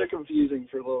 That'd be so confusing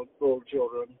for little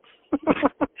children.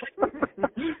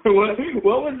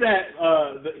 What was that?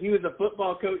 He was a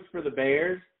football coach for the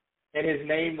Bears, and his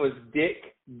name was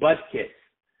Dick Butkus.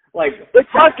 Like Dick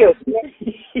Butkus.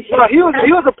 No, he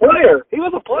was a player. He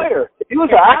was a player. He was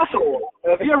an asshole.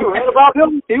 Have you ever read about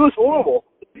him? He was horrible.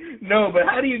 No, but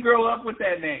how do you grow up with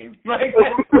that name?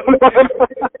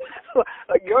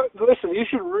 Listen, you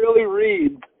should really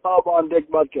read up on Dick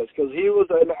Butkus because he was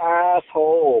an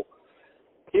asshole.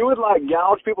 He would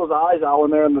gouge people's eyes out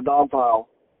when they're in the dog pile.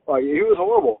 He was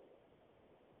horrible.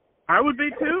 I would be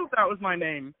too if that was my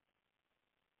name.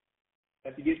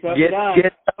 Have to get tough or die.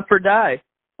 Get tough or die.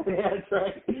 Yeah, that's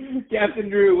right. Captain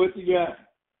Drew, what you got?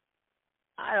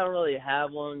 I don't really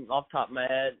have one off the top of my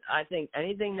head. I think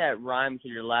anything that rhymes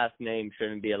with your last name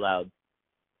shouldn't be allowed.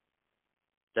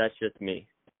 That's just me.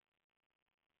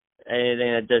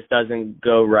 Anything that just doesn't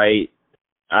go right,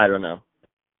 I don't know.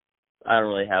 I don't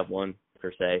really have one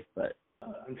per se, but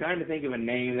I'm trying to think of a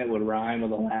name that would rhyme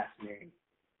with a last name.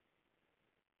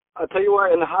 I'll tell you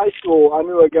what, in high school, I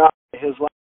knew a guy, his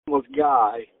last name was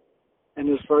Guy, and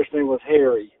his first name was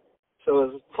Harry. So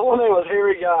his full name was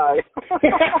Harry Guy.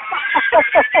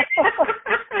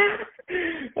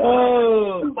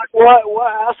 Oh.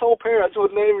 What asshole parents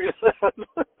would name you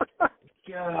that?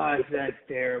 Gosh, that's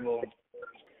terrible.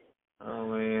 Oh,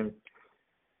 man.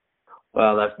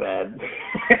 Well, that's bad.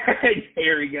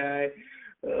 Hairy Guy.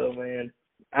 Oh, man.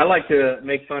 I like to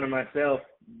make fun of myself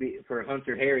for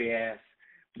Hunter Hairy Ass,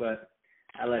 but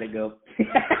I let it go.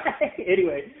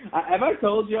 Anyway, have I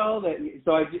told y'all that?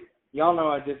 So y'all know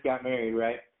I just got married,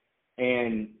 right?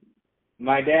 And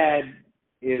my dad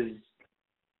is,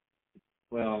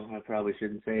 well, I probably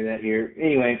shouldn't say that here.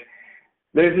 Anyway,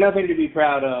 there's nothing to be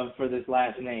proud of for this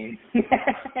last name.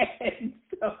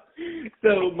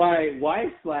 So my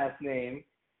wife's last name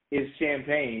is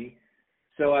Champagne.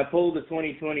 So I pulled a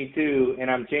 2022,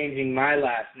 and I'm changing my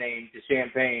last name to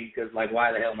Champagne because,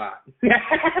 why the hell not?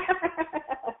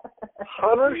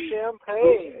 Hunter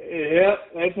Champagne. Yep,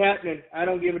 that's happening. I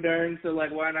don't give a darn, so,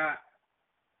 why not?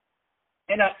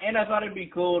 And I thought it'd be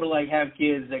cool to, have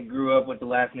kids that grew up with the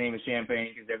last name of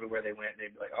Champagne because everywhere they went,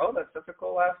 they'd be like, oh, that's such a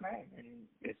cool last name. And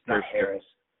it's not Harris.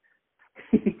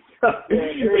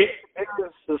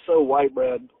 Harris is so white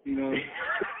bread, you know.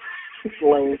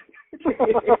 Lame.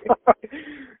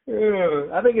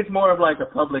 I think it's more of a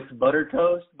Publix butter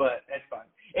toast, but that's fine.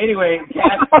 Anyway,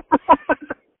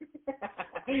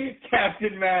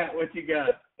 Captain Matt, what you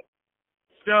got?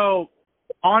 So,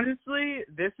 honestly,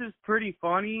 this is pretty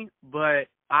funny, but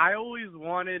I always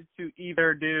wanted to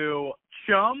either do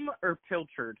chum or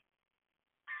pilchard.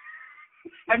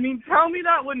 I mean, tell me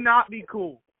that would not be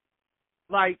cool.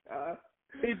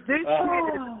 If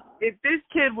this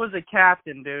kid was a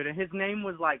captain, dude, and his name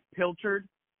was Pilchard,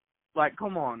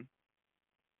 come on.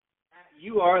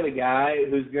 You are the guy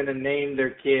who's gonna name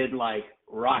their kid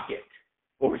Rocket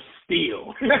or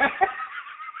Steel.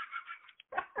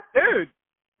 Dude.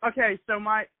 Okay, so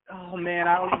I don't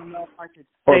even know if I should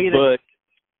say this.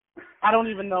 I don't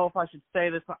even know if I should say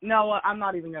this. No, I'm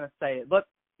not even gonna say it. But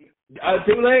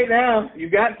too late now. You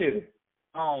got to.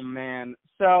 Oh man.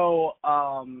 So,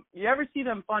 you ever see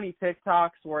them funny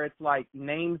TikToks where it's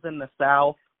names in the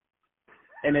South,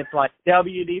 and it's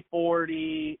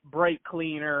WD-40, brake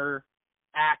cleaner,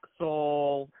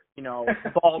 axle,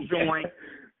 ball joint.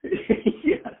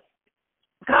 Yes.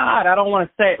 God, I don't want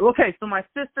to say it. Okay, so my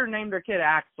sister named her kid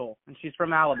Axel, and she's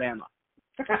from Alabama.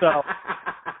 So,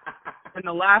 and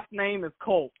the last name is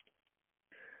Colt.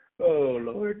 Oh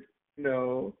Lord,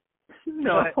 no.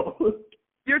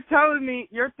 You're telling me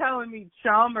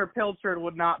Chum or Pilchard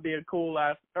would not be a cool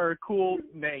cool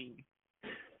name?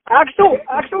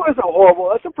 Actual isn't horrible.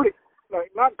 That's a pretty,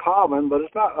 not common, but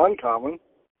it's not uncommon.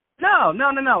 No.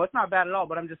 It's not bad at all.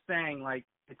 But I'm just saying, like,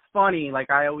 it's funny. Like,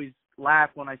 I always laugh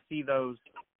when I see those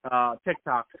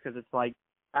TikToks because it's like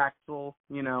actual,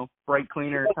 brake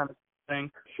cleaner kind of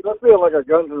thing. She must be like a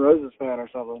Guns N' Roses fan or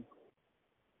something.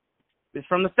 It's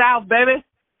from the South, baby.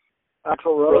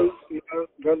 Axl Rose,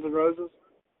 Guns N' Roses.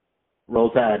 Roll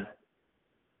Tide.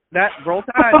 Roll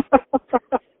Tide.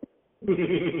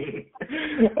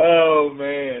 Oh,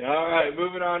 man. All right,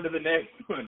 moving on to the next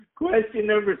one. Question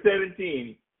number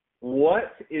 17.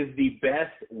 What is the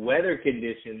best weather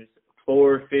conditions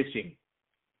for fishing?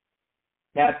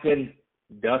 Captain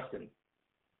Dustin.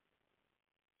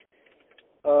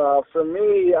 For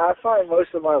me, I find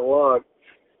most of my luck,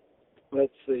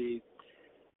 let's see,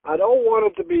 I don't want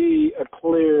it to be a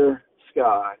clear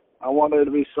sky. I want there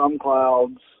to be some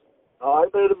clouds. I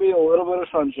like there to be a little bit of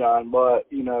sunshine, but,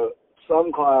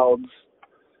 some clouds,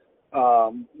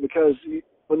 because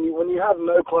when you have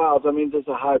no clouds, that means it's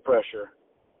a high pressure.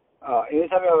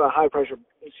 Anytime you have a high pressure,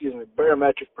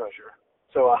 barometric pressure.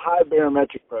 So a high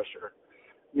barometric pressure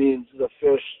means the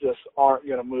fish just aren't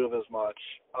going to move as much.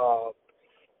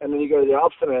 And then you go to the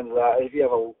opposite end of that. If you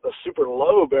have a super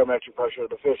low barometric pressure,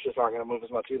 the fish just aren't going to move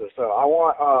as much either. So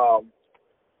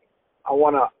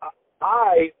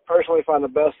I personally find the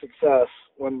best success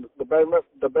when the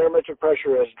barometric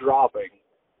pressure is dropping.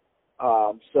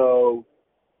 So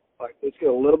like it's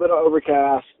got a little bit of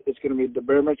overcast. It's going to be, the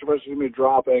barometric pressure is going to be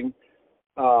dropping.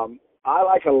 I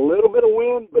like a little bit of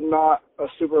wind, but not a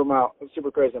super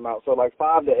crazy amount. So like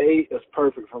 5 to 8 is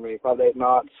perfect for me. 5 to 8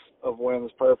 knots of wind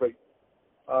is perfect.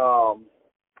 And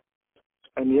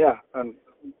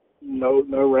no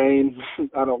rain.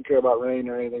 I don't care about rain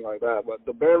or anything like that. But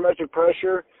the barometric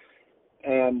pressure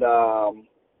and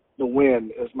the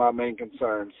wind is my main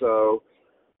concern. So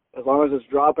as long as it's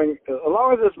dropping, as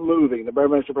long as it's moving, the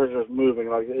barometric pressure is moving,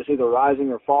 like it's either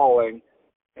rising or falling,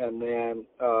 and then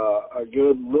a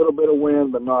good little bit of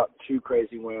wind, but not too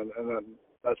crazy wind, and then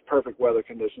that's perfect weather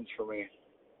conditions for me.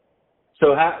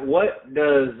 So what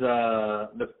does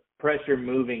the pressure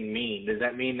moving mean? Does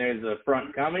that mean there's a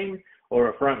front coming or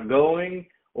a front going,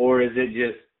 or is it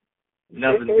just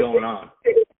nothing's going on?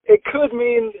 It could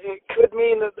mean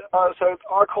that so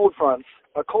our cold fronts.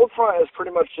 A cold front is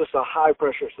pretty much just a high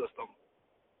pressure system,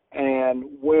 and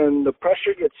when the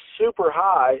pressure gets super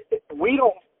high,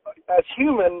 as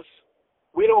humans,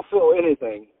 we don't feel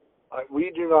anything. Like,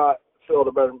 we do not feel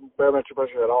the barometric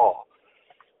pressure at all.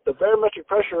 The barometric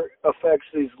pressure affects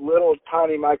these little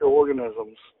tiny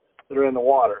microorganisms that are in the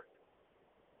water.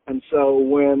 And so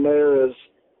when there is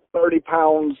 30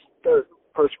 pounds per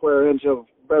square inch of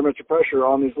barometric pressure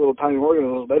on these little tiny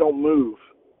organisms, they don't move.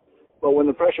 But when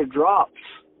the pressure drops,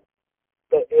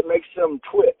 it makes them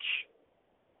twitch.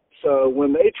 So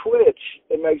when they twitch,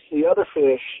 it makes the other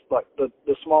fish, like the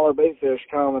smaller bait fish,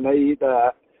 come and they eat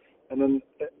that, and then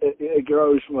it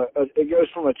goes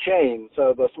from a chain.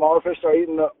 So the smaller fish start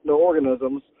eating the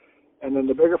organisms, and then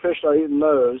the bigger fish start eating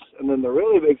those, and then the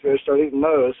really big fish start eating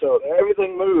those. So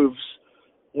everything moves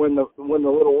when the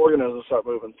little organisms start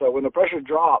moving. So when the pressure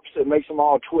drops, it makes them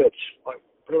all twitch, like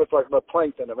pretty much like the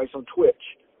plankton. It makes them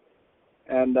twitch,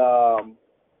 and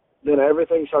then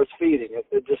everything starts feeding.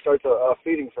 It just starts a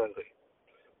feeding frenzy.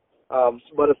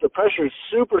 But if the pressure is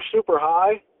super, super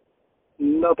high,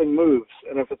 nothing moves.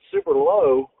 And if it's super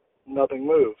low, nothing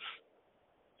moves.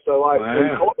 So like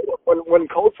when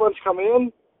cold fronts come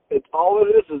in, all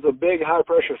it is a big high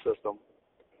pressure system.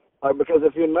 Like, because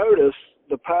if you notice,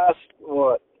 the past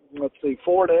 4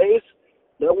 days,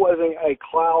 there wasn't a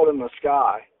cloud in the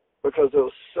sky because it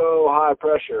was so high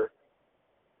pressure.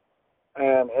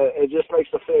 And it just makes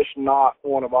the fish not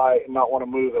want to bite and not want to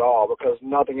move at all because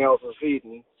nothing else is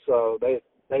feeding, so they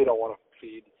don't want to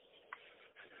feed.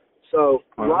 So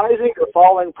rising or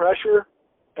falling pressure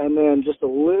and then just a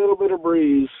little bit of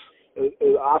breeze,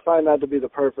 I find that to be the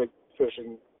perfect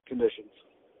fishing conditions.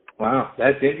 Wow,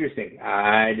 that's interesting.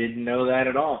 I didn't know that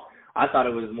at all. I thought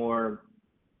it was more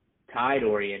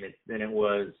tide-oriented than it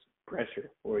was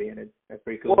pressure-oriented. That's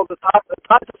pretty cool. Well, the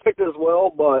tide's affected as well,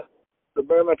 but the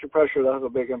barometric pressure, that has a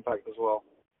big impact as well.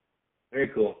 Very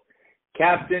cool.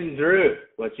 Captain Drew,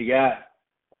 what you got?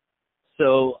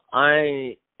 So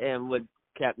I am with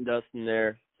Captain Dustin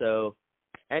there. So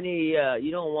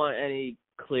you don't want any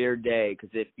clear day, because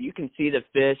if you can see the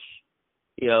fish,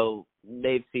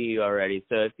 they see you already.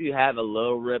 So if you have a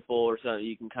low ripple or something,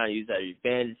 you can kind of use that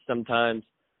advantage sometimes.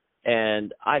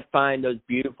 And I find those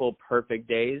beautiful, perfect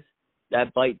days,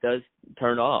 that bite does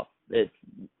turn off. It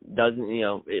doesn't,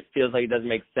 it feels like it doesn't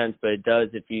make sense, but it does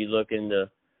if you look in the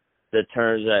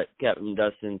terms that Captain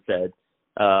Dustin said.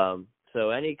 So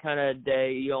any kind of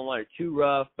day, you don't want it too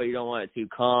rough, but you don't want it too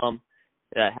calm.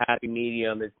 That happy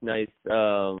medium is nice,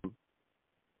 and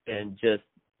just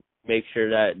make sure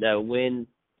that wind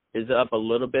is up a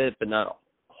little bit, but not a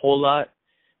whole lot.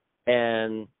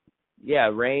 And yeah,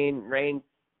 rain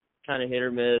kind of hit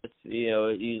or miss.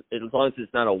 As long as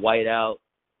it's not a whiteout,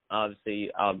 obviously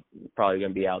I'm probably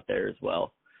going to be out there as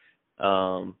well.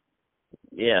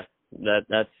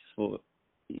 That's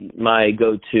my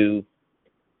go-to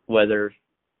weather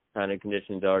kind of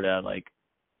conditions are that I like.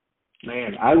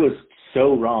 Man, I was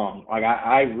so wrong. Like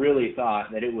I really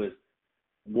thought that it was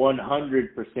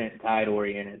 100% tide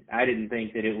oriented. I didn't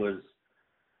think that it was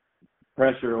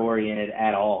pressure oriented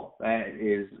at all. That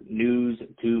is news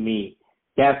to me.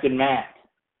 Captain Matt.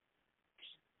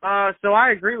 So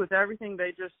I agree with everything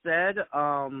they just said,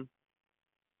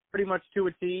 pretty much to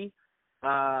a T.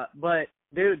 But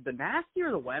dude, the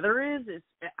nastier the weather is,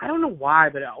 I don't know why,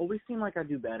 but it always seems like I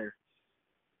do better.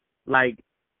 Like,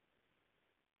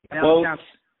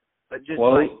 but just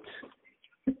like,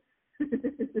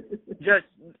 just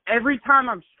every time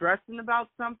I'm stressing about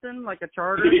something like a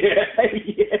charter,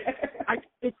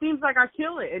 it seems like I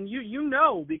kill it. And you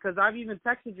know, because I've even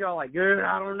texted y'all like, good,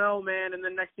 I don't know, man. And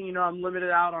then next thing you know, I'm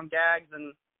limited out on gags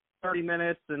in 30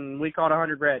 minutes, and we caught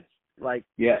 100 reds. Like,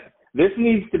 yeah, this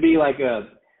needs to be like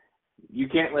you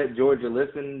can't let Georgia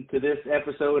listen to this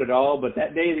episode at all, but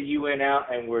that day that you went out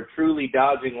and were truly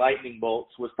dodging lightning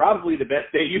bolts was probably the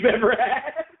best day you've ever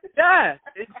had. Yeah,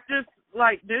 it's just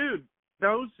like, dude,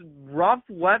 those rough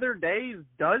weather days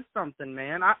does something,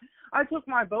 man. I took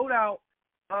my boat out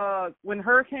when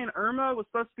Hurricane Irma was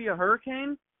supposed to be a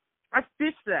hurricane. I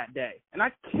fished that day, and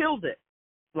I killed it.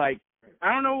 Like,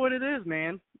 I don't know what it is,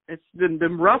 man. It's the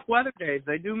rough weather days.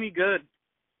 They do me good.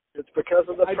 It's because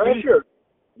of the pressure.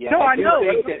 Yeah, no, I know.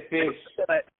 Think that fish.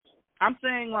 But I'm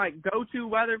saying, like, go-to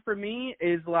weather for me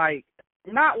is, like,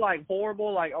 not, like,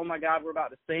 horrible, like, oh, my God, we're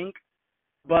about to sink.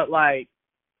 But, like,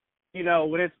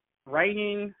 when it's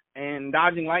raining and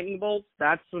dodging lightning bolts,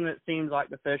 that's when it seems like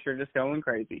the fish are just going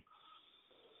crazy.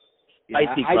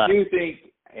 Yeah, I do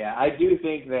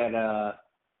think that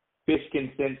fish can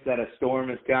sense that a storm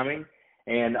is coming.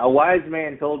 And a wise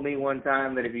man told me one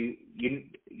time that if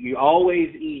you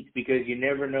always eat because you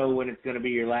never know when it's going to be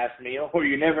your last meal, or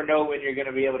you never know when you're going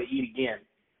to be able to eat again.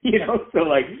 So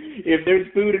like if there's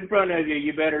food in front of you,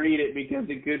 you better eat it because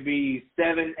it could be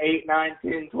 7, 8, 9,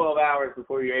 10, 12 hours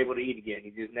before you're able to eat again.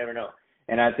 You just never know.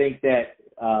 And I think that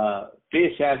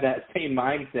fish have that same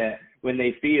mindset when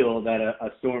they feel that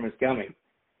a storm is coming.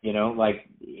 Like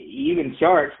even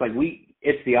sharks, like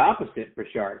it's the opposite for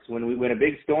sharks. When a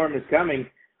big storm is coming,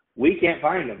 we can't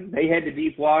find them. They head to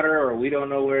deep water, or we don't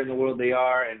know where in the world they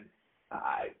are. And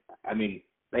I mean,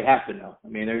 they have to know. I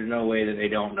mean, there's no way that they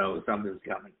don't know something's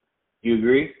coming. You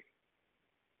agree?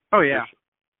 Oh yeah.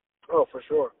 Oh, for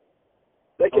sure.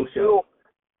 They can feel.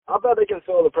 I bet they can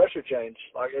feel the pressure change.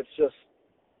 Like it's just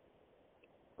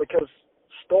because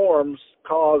storms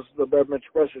cause the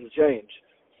barometric pressure to change,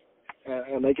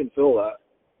 and they can feel that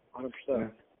 100%.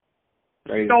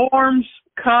 Yeah. Storms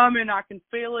coming, I can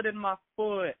feel it in my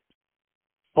foot.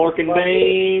 Pork and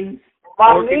beans.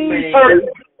 Pork and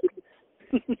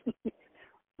beans.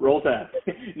 Roll Tide.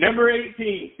 Number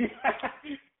 18.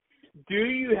 Do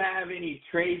you have any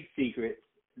trade secrets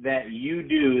that you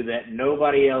do that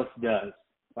nobody else does?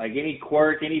 Like any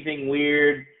quirk, anything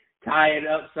weird, tie it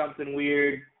up something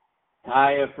weird,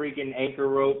 tie a freaking anchor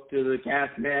rope to the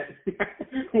cast net.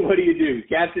 What do you do?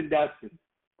 Captain Dustin.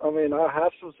 I mean, I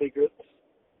have some secrets,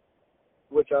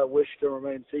 which I wish to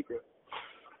remain secret.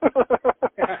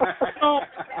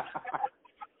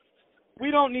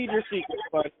 We don't need your secrets,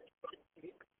 but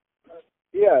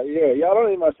yeah. I don't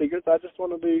need my secrets. I just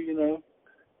want to do,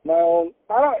 my own.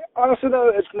 I don't honestly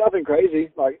though. It's nothing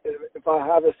crazy. Like if I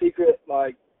have a secret,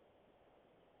 like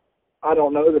I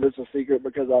don't know that it's a secret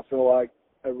because I feel like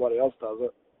everybody else does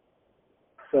it.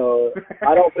 So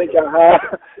I don't think I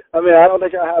have. I don't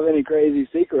think I have any crazy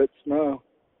secrets. No.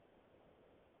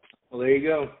 Well, there you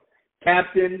go,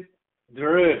 Captain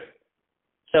Drew.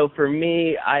 So for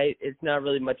me, it's not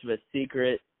really much of a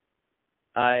secret.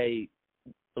 I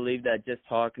believe that just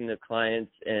talking to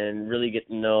clients and really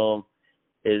getting to know them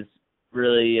is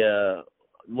really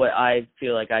what I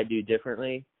feel like I do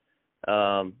differently.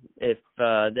 If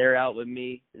they're out with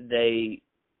me, they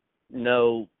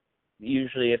know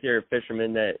usually if you're a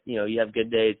fisherman that, you have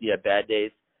good days, you have bad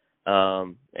days.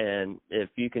 And if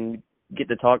you can get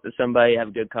to talk to somebody, have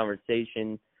a good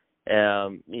conversation,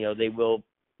 they will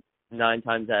 9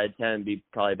 times out of 10 be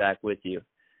probably back with you.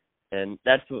 And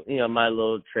that's, my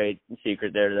little trade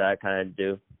secret there that I kind of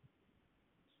do.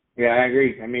 Yeah, I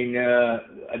agree. I mean,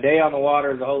 a day on the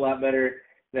water is a whole lot better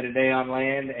than a day on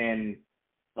land, and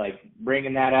like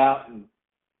bringing that out and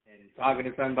talking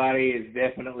to somebody is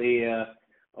definitely a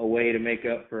way to make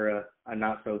up for a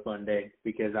not so fun day.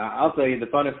 Because I'll tell you, the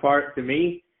funnest part to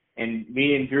me, and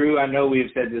me and Drew, I know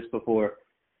we've said this before,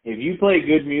 if you play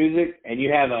good music and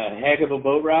you have a heck of a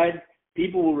boat ride,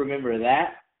 people will remember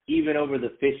that even over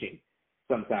the fishing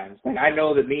sometimes. Like I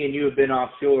know that me and you have been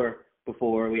offshore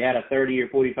before. We had a 30 or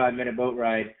 45-minute boat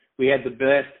ride. We had the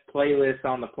best playlist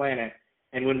on the planet.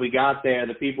 And when we got there,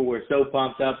 the people were so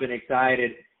pumped up and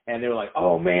excited. And they were like,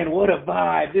 oh, man, what a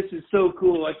vibe. This is so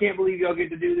cool. I can't believe y'all get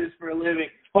to do this for a living.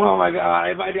 Oh, my God,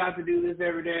 if I got to do this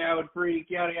every day, I would freak,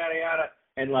 yada, yada, yada.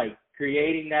 And, like,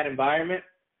 creating that environment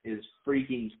is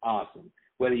freaking awesome.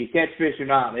 Whether you catch fish or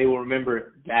not, they will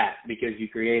remember that because you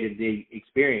created the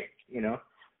experience, you know?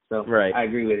 So right. I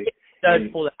agree with you. It does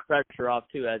pull that pressure off,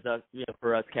 too, as us, you know,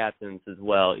 for us captains as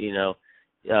well, you know.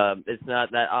 It's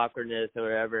not that awkwardness or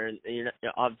whatever. And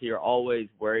obviously you're always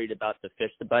worried about the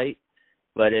fish to bite.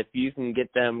 But if you can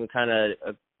get them kind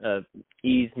of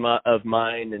ease of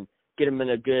mind and get them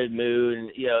in a good mood,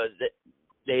 and you know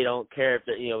they don't care if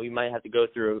you know you might have to go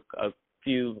through a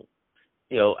few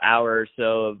hour or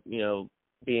so of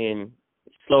being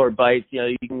slower bites. You know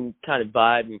you can kind of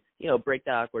vibe and break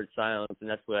that awkward silence, and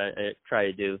that's what I try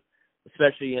to do.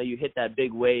 Especially you hit that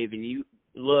big wave and you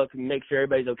look and make sure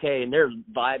everybody's okay, and they're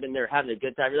vibing, they're having a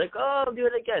good time. You're like, oh, do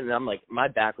it again, and I'm like, my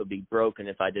back would be broken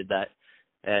if I did that.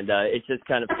 And it's just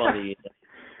kind of funny.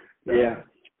 Yeah,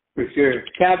 for sure.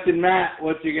 Captain Matt,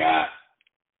 what you got?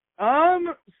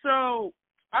 So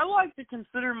I like to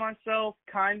consider myself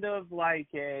kind of like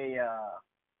I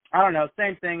don't know,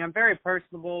 same thing. I'm very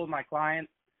personable with my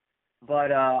clients,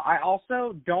 but I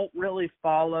also don't really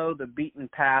follow the beaten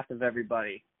path of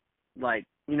everybody. Like,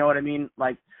 you know what I mean?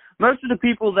 Like, most of the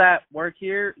people that work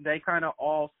here, they kind of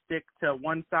all stick to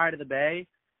one side of the bay.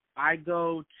 I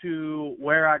go to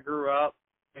where I grew up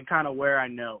and kind of where I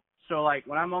know. So, like,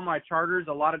 when I'm on my charters,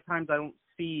 a lot of times I don't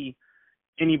see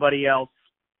anybody else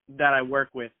that I work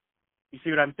with. You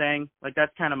see what I'm saying? Like,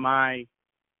 that's kind of my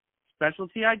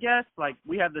specialty, I guess. Like,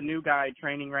 we have the new guy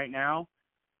training right now,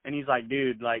 and he's like,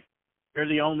 dude, like, you're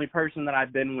the only person that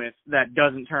I've been with that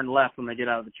doesn't turn left when they get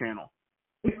out of the channel.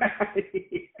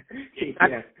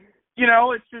 Yeah.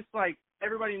 It's just like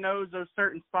everybody knows those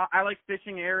certain spots. I like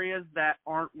fishing areas that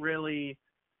aren't really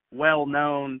well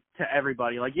known to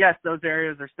everybody. Like, yes, those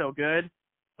areas are still good,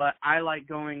 but I like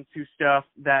going to stuff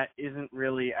that isn't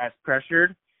really as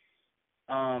pressured.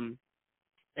 And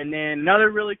then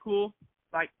another really cool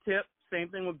tip, same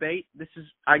thing with bait.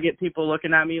 I get people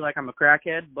looking at me like I'm a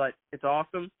crackhead, but it's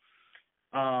awesome.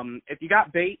 If you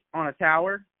got bait on a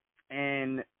tower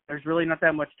and there's really not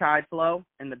that much tide flow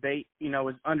and the bait,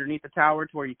 is underneath the tower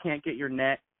to where you can't get your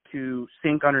net to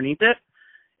sink underneath it,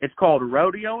 it's called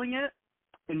rodeoing it.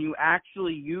 And you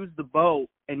actually use the boat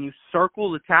and you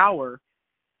circle the tower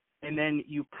and then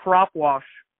you prop wash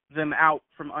them out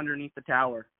from underneath the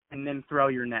tower and then throw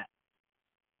your net.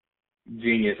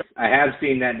 Genius. I have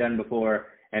seen that done before,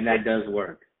 and that does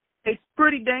work. It's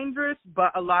pretty dangerous,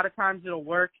 but a lot of times it'll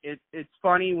work. It's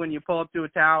funny when you pull up to a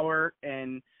tower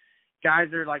and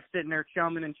guys are like sitting there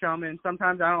chumming.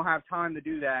 Sometimes I don't have time to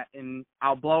do that, and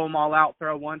I'll blow them all out,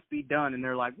 throw once, be done, and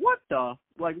they're like, what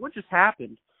just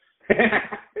happened?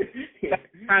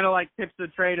 Kind of like tips of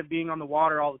the trade of being on the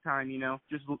water all the time,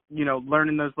 just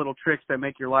learning those little tricks that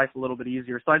make your life a little bit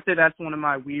easier. So I'd say that's one of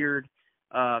my weird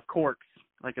quirks,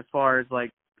 like as far as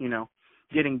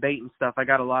getting bait and stuff. I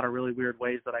got a lot of really weird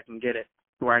ways that I can get it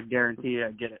where I guarantee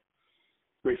I get it.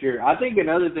 For sure. I think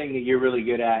another thing that you're really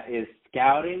good at is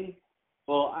scouting.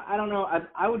 Well, I don't know.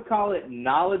 I would call it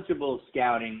knowledgeable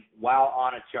scouting while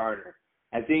on a charter.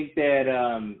 I think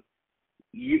that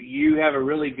you have a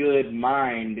really good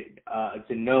mind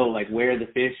to know where the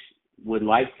fish would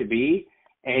like to be,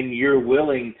 and you're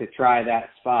willing to try that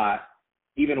spot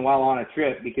even while on a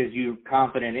trip because you're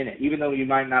confident in it. Even though you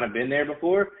might not have been there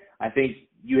before, I think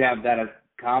you have that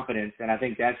confidence, and I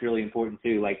think that's really important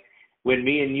too. Like when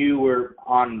me and you were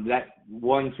on that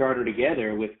one charter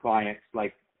together with clients,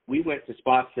 we went to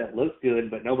spots that looked good,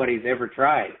 but nobody's ever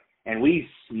tried, and we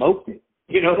smoked it.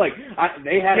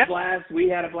 They had a blast, we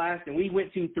had a blast, and we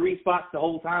went to 3 spots the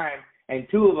whole time, and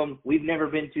 2 of them we've never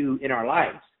been to in our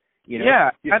lives.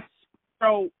 Yeah, that's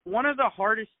so one of the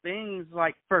hardest things,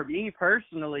 for me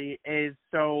personally, is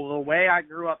the way I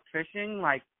grew up fishing,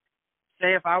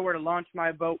 say if I were to launch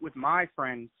my boat with my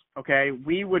friends, okay,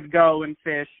 we would go and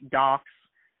fish docks,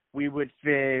 we would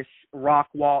fish rock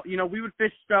wall, we would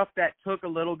fish stuff that took a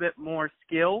little bit more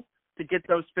skill to get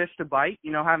those fish to bite,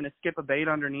 having to skip a bait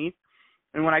underneath.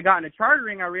 And when I got into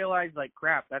chartering, I realized, like,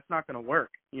 crap, that's not going to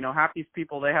work. You know, half these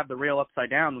people, they have the reel upside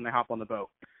down when they hop on the boat.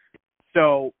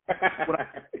 So what I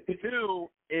do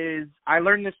is I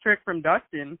learned this trick from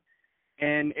Dustin,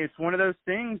 and it's one of those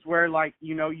things where, like,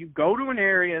 you know, you go to an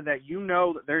area that you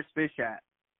know that there's fish at.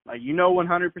 Like, you know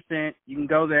 100%, you can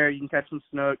go there, you can catch some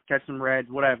snook, catch some reds,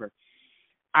 whatever.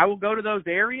 I will go to those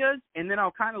areas, and then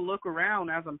I'll kind of look around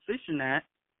as I'm fishing that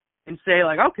and say,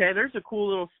 like, okay, there's a cool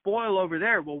little spoil over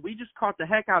there. Well, we just caught the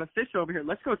heck out of fish over here.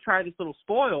 Let's go try this little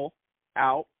spoil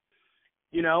out,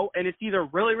 you know, and it's either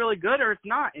really, really good or it's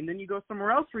not. And then you go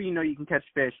somewhere else where you know you can catch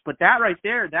fish. But that right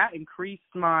there, that increased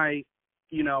my,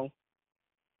 you know,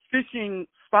 fishing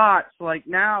spots. Like,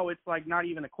 now it's like not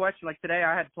even a question. Like, today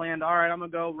I had planned, all right, I'm going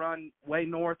to go run way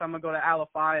north. I'm going to go to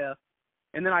Alafaya.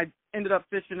 And then I ended up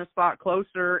fishing a spot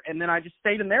closer, and then I just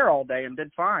stayed in there all day and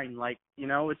did fine. Like, you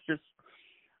know, it's just,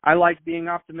 I like being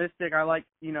optimistic. I like,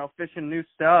 you know, fishing new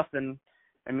stuff. And,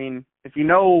 I mean, if you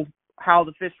know how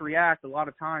the fish react, a lot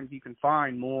of times you can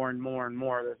find more and more and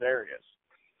more of those areas.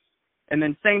 And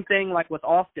then same thing like with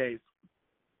off days.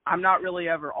 I'm not really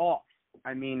ever off.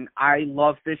 I mean, I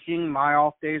love fishing. My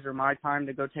off days are my time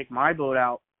to go take my boat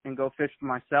out and go fish for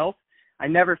myself. I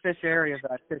never fish areas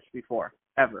that I fished before,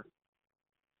 ever.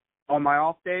 On my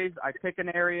off days, I pick an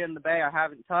area in the bay I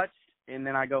haven't touched, and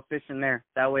then I go fishing there.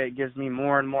 That way it gives me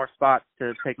more and more spots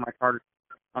to take my charter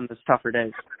on those tougher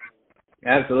days.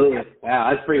 Absolutely.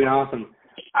 Wow, that's freaking awesome.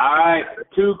 All right,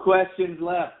 2 questions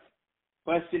left.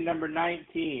 Question number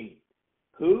 19.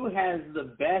 Who has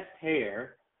the best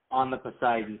hair on the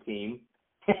Poseidon team,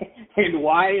 and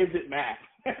why is it Matt?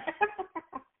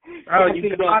 Oh, you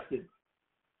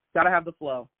got to have the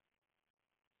flow.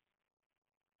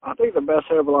 I think the best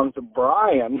hair belongs to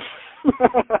Brian.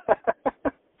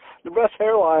 The best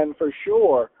hairline for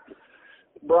sure,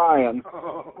 Brian.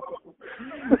 Oh.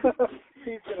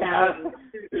 Yes,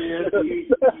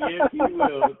 he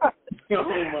will.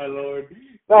 Oh, my Lord.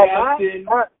 No, Captain.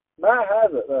 Matt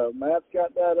has it, though. Matt's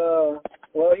got that,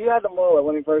 well, he had the mullet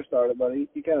when he first started, but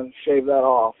he kind of shaved that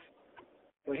off.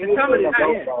 So it's coming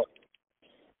in.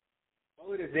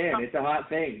 Mullet is in. It's a hot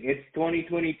thing. It's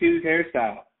 2022's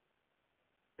hairstyle.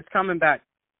 It's coming back.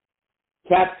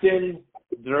 Captain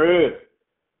Drew.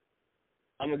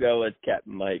 I'm going to go with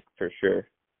Captain Mike for sure.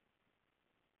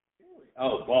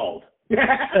 Oh, bald.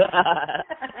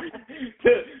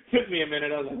 Took me a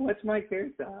minute. I was like, what's Mike's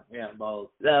hairstyle? Yeah, bald.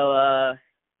 So,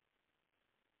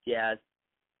 yeah, it's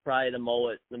probably the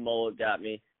mullet. The mullet got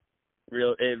me.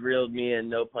 It reeled me in,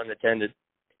 no pun intended.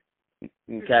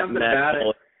 Captain Matt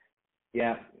mullet.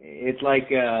 Yeah, it's like,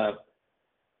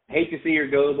 hate to see her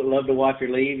go, but love to watch her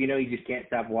leave. You know, you just can't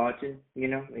stop watching. You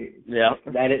know, yeah.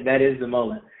 That is the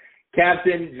mullet.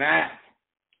 Captain Matt.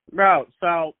 Bro,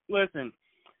 so listen,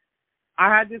 I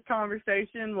had this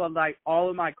conversation with like all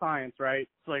of my clients, right?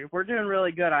 So like if we're doing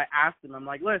really good, I asked them, I'm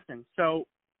like, listen, so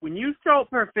when you show up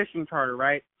for a fishing charter,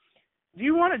 right? Do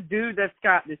you want a dude that's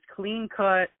got this clean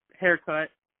cut haircut,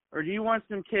 or do you want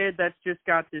some kid that's just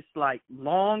got this like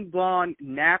long blonde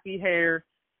nappy hair,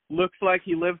 looks like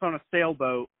he lives on a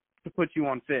sailboat to put you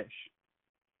on fish?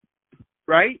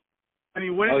 Right? I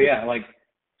mean, what? Oh yeah, like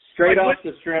straight off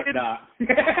the strip dock.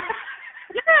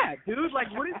 Yeah, dude.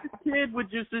 Like, what is this kid with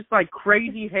just this like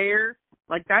crazy hair?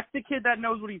 Like, that's the kid that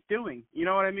knows what he's doing. You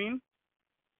know what I mean?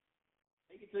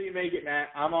 Make it till you make it, Matt.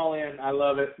 I'm all in. I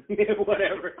love it.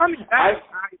 Whatever. I mean, I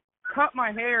cut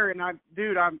my hair, and I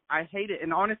hate it.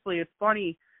 And honestly, it's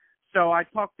funny. So I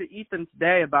talked to Ethan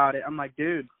today about it. I'm like,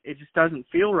 dude, it just doesn't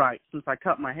feel right since I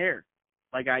cut my hair.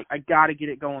 Like, I got to get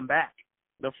it going back.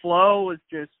 The flow is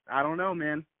just, I don't know,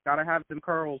 man. Got to have some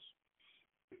curls.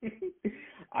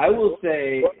 I will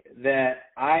say that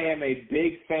I am a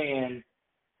big fan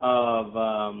of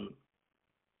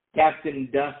Captain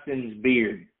Dustin's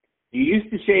beard. You used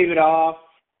to shave it off.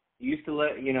 You used to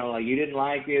let, you know, like you didn't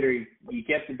like it or you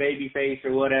kept the baby face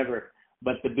or whatever.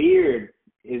 But the beard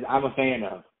is, I'm a fan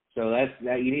of. So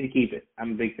that you need to keep it.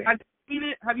 I'm a big fan.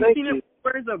 Have you seen it?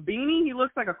 Wears a beanie? He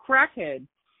looks like a crackhead.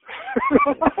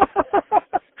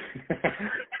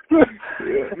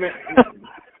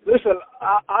 Listen,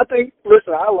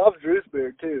 I love Drew's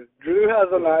beard too. Drew has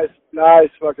a nice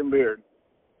fucking beard.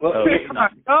 Well,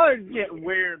 colors get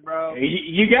weird, bro.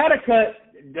 You gotta cut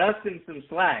Dustin some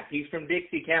slack. He's from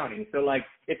Dixie County, so like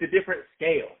it's a different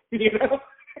scale, you know.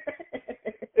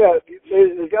 Yeah,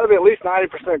 there's got to be at least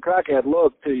 90% crackhead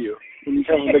look to you when you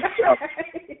come to Dixie County.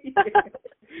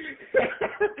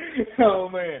 Oh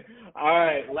man! All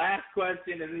right, last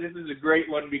question, and this is a great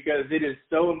one because it is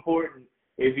so important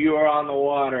if you are on the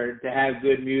water to have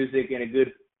good music and a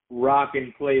good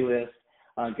rockin' playlist.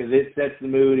 because it sets the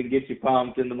mood and gets you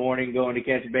pumped in the morning going to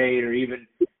catch bait or even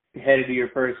headed to your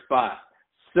first spot.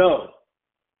 So,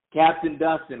 Captain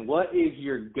Dustin, what is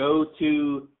your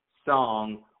go-to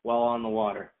song while on the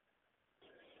water?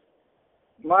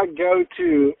 My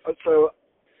go-to, so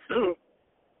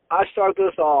I start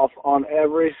this off on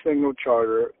every single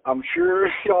charter. I'm sure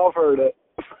y'all have heard it.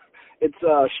 It's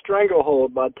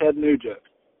Stranglehold by Ted Nugent.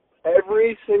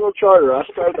 Every single charter, I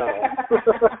start that one.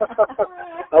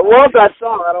 I love that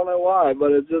song. I don't know why,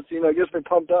 but it just, gets me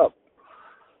pumped up.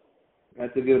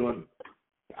 That's a good one.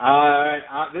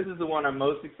 This is the one I'm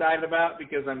most excited about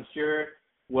because I'm sure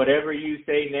whatever you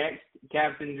say next,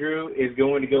 Captain Drew, is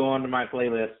going to go onto my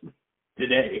playlist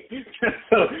today.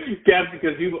 So, Captain,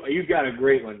 because you've got a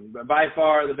great one. By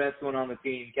far the best one on the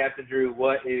team. Captain Drew,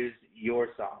 what is your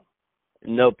song?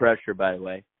 No pressure, by the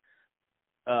way.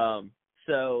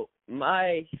 So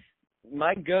my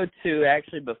go-to,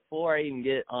 actually, before I even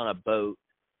get on a boat,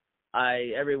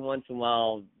 every once in a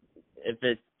while, if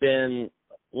it's been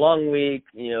a long week,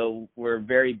 we're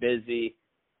very busy,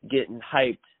 getting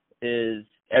hyped, is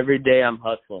Every Day I'm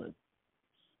Hustling.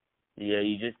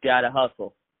 You just got to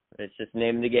hustle. It's just the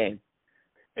name of the game.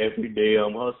 Every day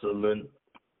I'm hustling.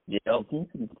 Yep.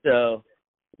 So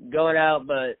going out,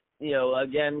 but,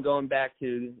 again, going back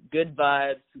to good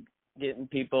vibes, getting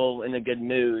people in a good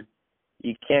mood,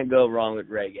 you can't go wrong with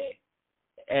reggae.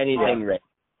 Anything reggae.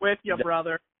 With you,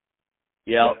 brother.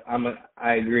 Yep.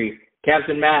 I agree.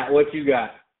 Captain Matt, what you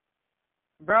got?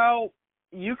 Bro,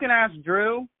 you can ask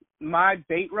Drew. My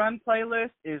bait run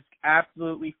playlist is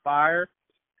absolutely fire.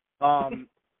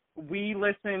 We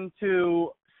listen to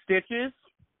Stitches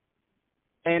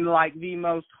and like the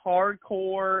most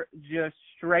hardcore, just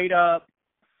straight up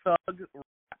thug rap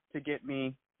to get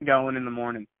me going in the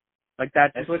morning. Like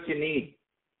that's what you need.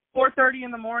 4:30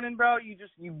 in the morning, bro. You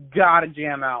gotta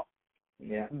jam out.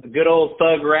 Yeah, a good old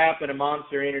thug rap and a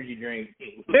Monster Energy drink.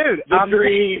 Dude, the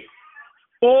dream.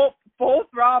 Full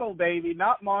throttle, baby,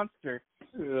 not Monster.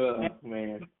 Oh,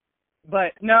 man.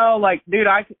 But no, like, dude,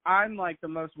 I'm like the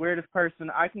most weirdest person.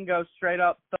 I can go straight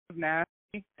up thug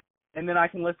nasty, and then I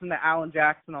can listen to Alan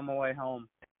Jackson on my way home.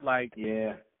 Like,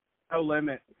 yeah, no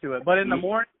limit to it. But in the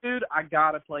morning, dude, I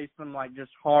gotta play some like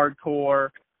just hardcore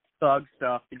thug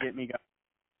stuff to get me going.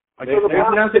 Like,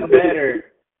 there's nothing better.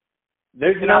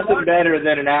 There's nothing better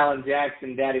than an Alan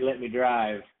Jackson "Daddy Let Me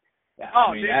Drive."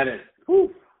 I mean, that is.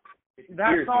 Whew,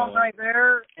 that song right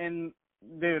there, and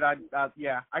dude, I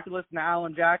could listen to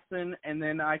Alan Jackson, and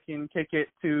then I can kick it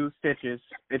to Stitches.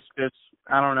 It's just,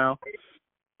 I don't know.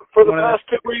 For the past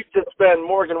 2 weeks, it's been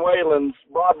Morgan Wallen's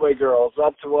Broadway Girls.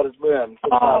 That's what it's been.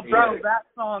 Oh, bro, that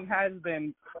song has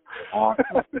been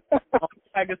awesome on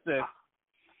Pegasus.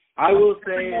 I will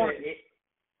say that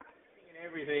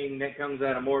everything that comes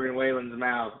out of Morgan Wallen's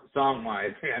mouth,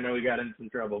 song-wise, I know we got in some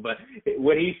trouble, but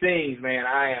when he sings, man,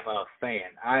 I am a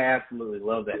fan. I absolutely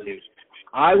love that dude.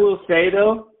 I will say,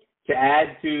 though, to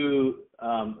add to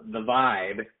the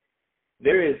vibe,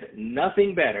 there is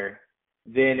nothing better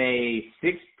than a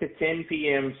 6 to 10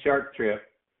 p.m. shark trip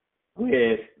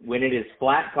when it is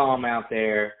flat calm out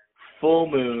there, full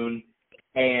moon,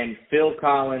 and Phil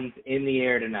Collins In the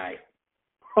Air Tonight.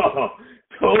 Oh,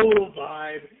 total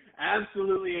vibe.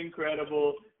 Absolutely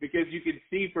incredible because you can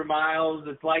see for miles.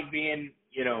 It's like being,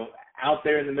 out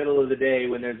there in the middle of the day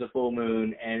when there's a full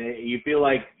moon and you feel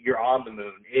like you're on the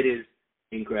moon. It is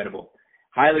incredible.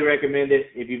 Highly recommend it.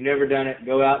 If you've never done it,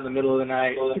 go out in the middle of the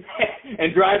night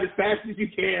and drive as fast as you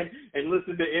can and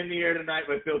listen to In the Air Tonight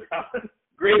by Phil Collins.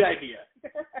 Great idea.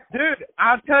 Dude,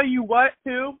 I'll tell you what,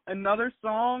 too, another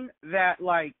song that,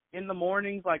 like, in the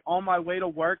mornings, like, on my way to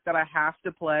work that I have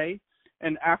to play,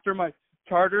 and after my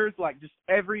charters, like, just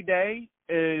every day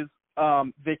is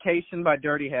Vacation by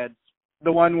Dirty Heads.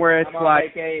 The one where it's I'm on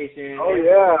like... vacation. Oh,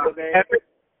 yeah. Every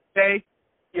day.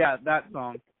 Yeah, that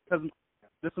song. Because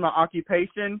this is my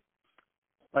occupation.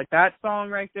 Like, that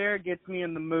song right there gets me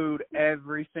in the mood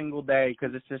every single day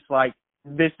because it's just like,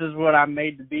 this is what I'm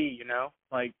made to be,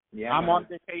 Like, yeah, I'm on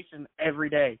vacation every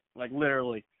day, like,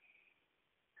 literally.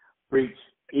 Preach.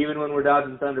 Even when we're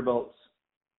dodging thunderbolts.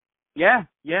 Yeah.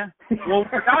 Well,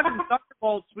 for dodging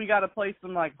thunderbolts, we got to play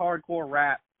some, like, hardcore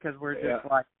rap because we're just,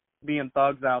 like, being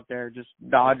thugs out there, just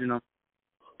dodging them.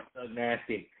 Thug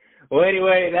nasty. Well,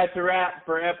 anyway, that's a wrap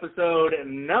for episode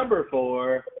number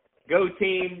 4. Go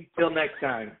team. Till next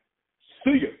time.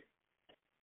 See ya.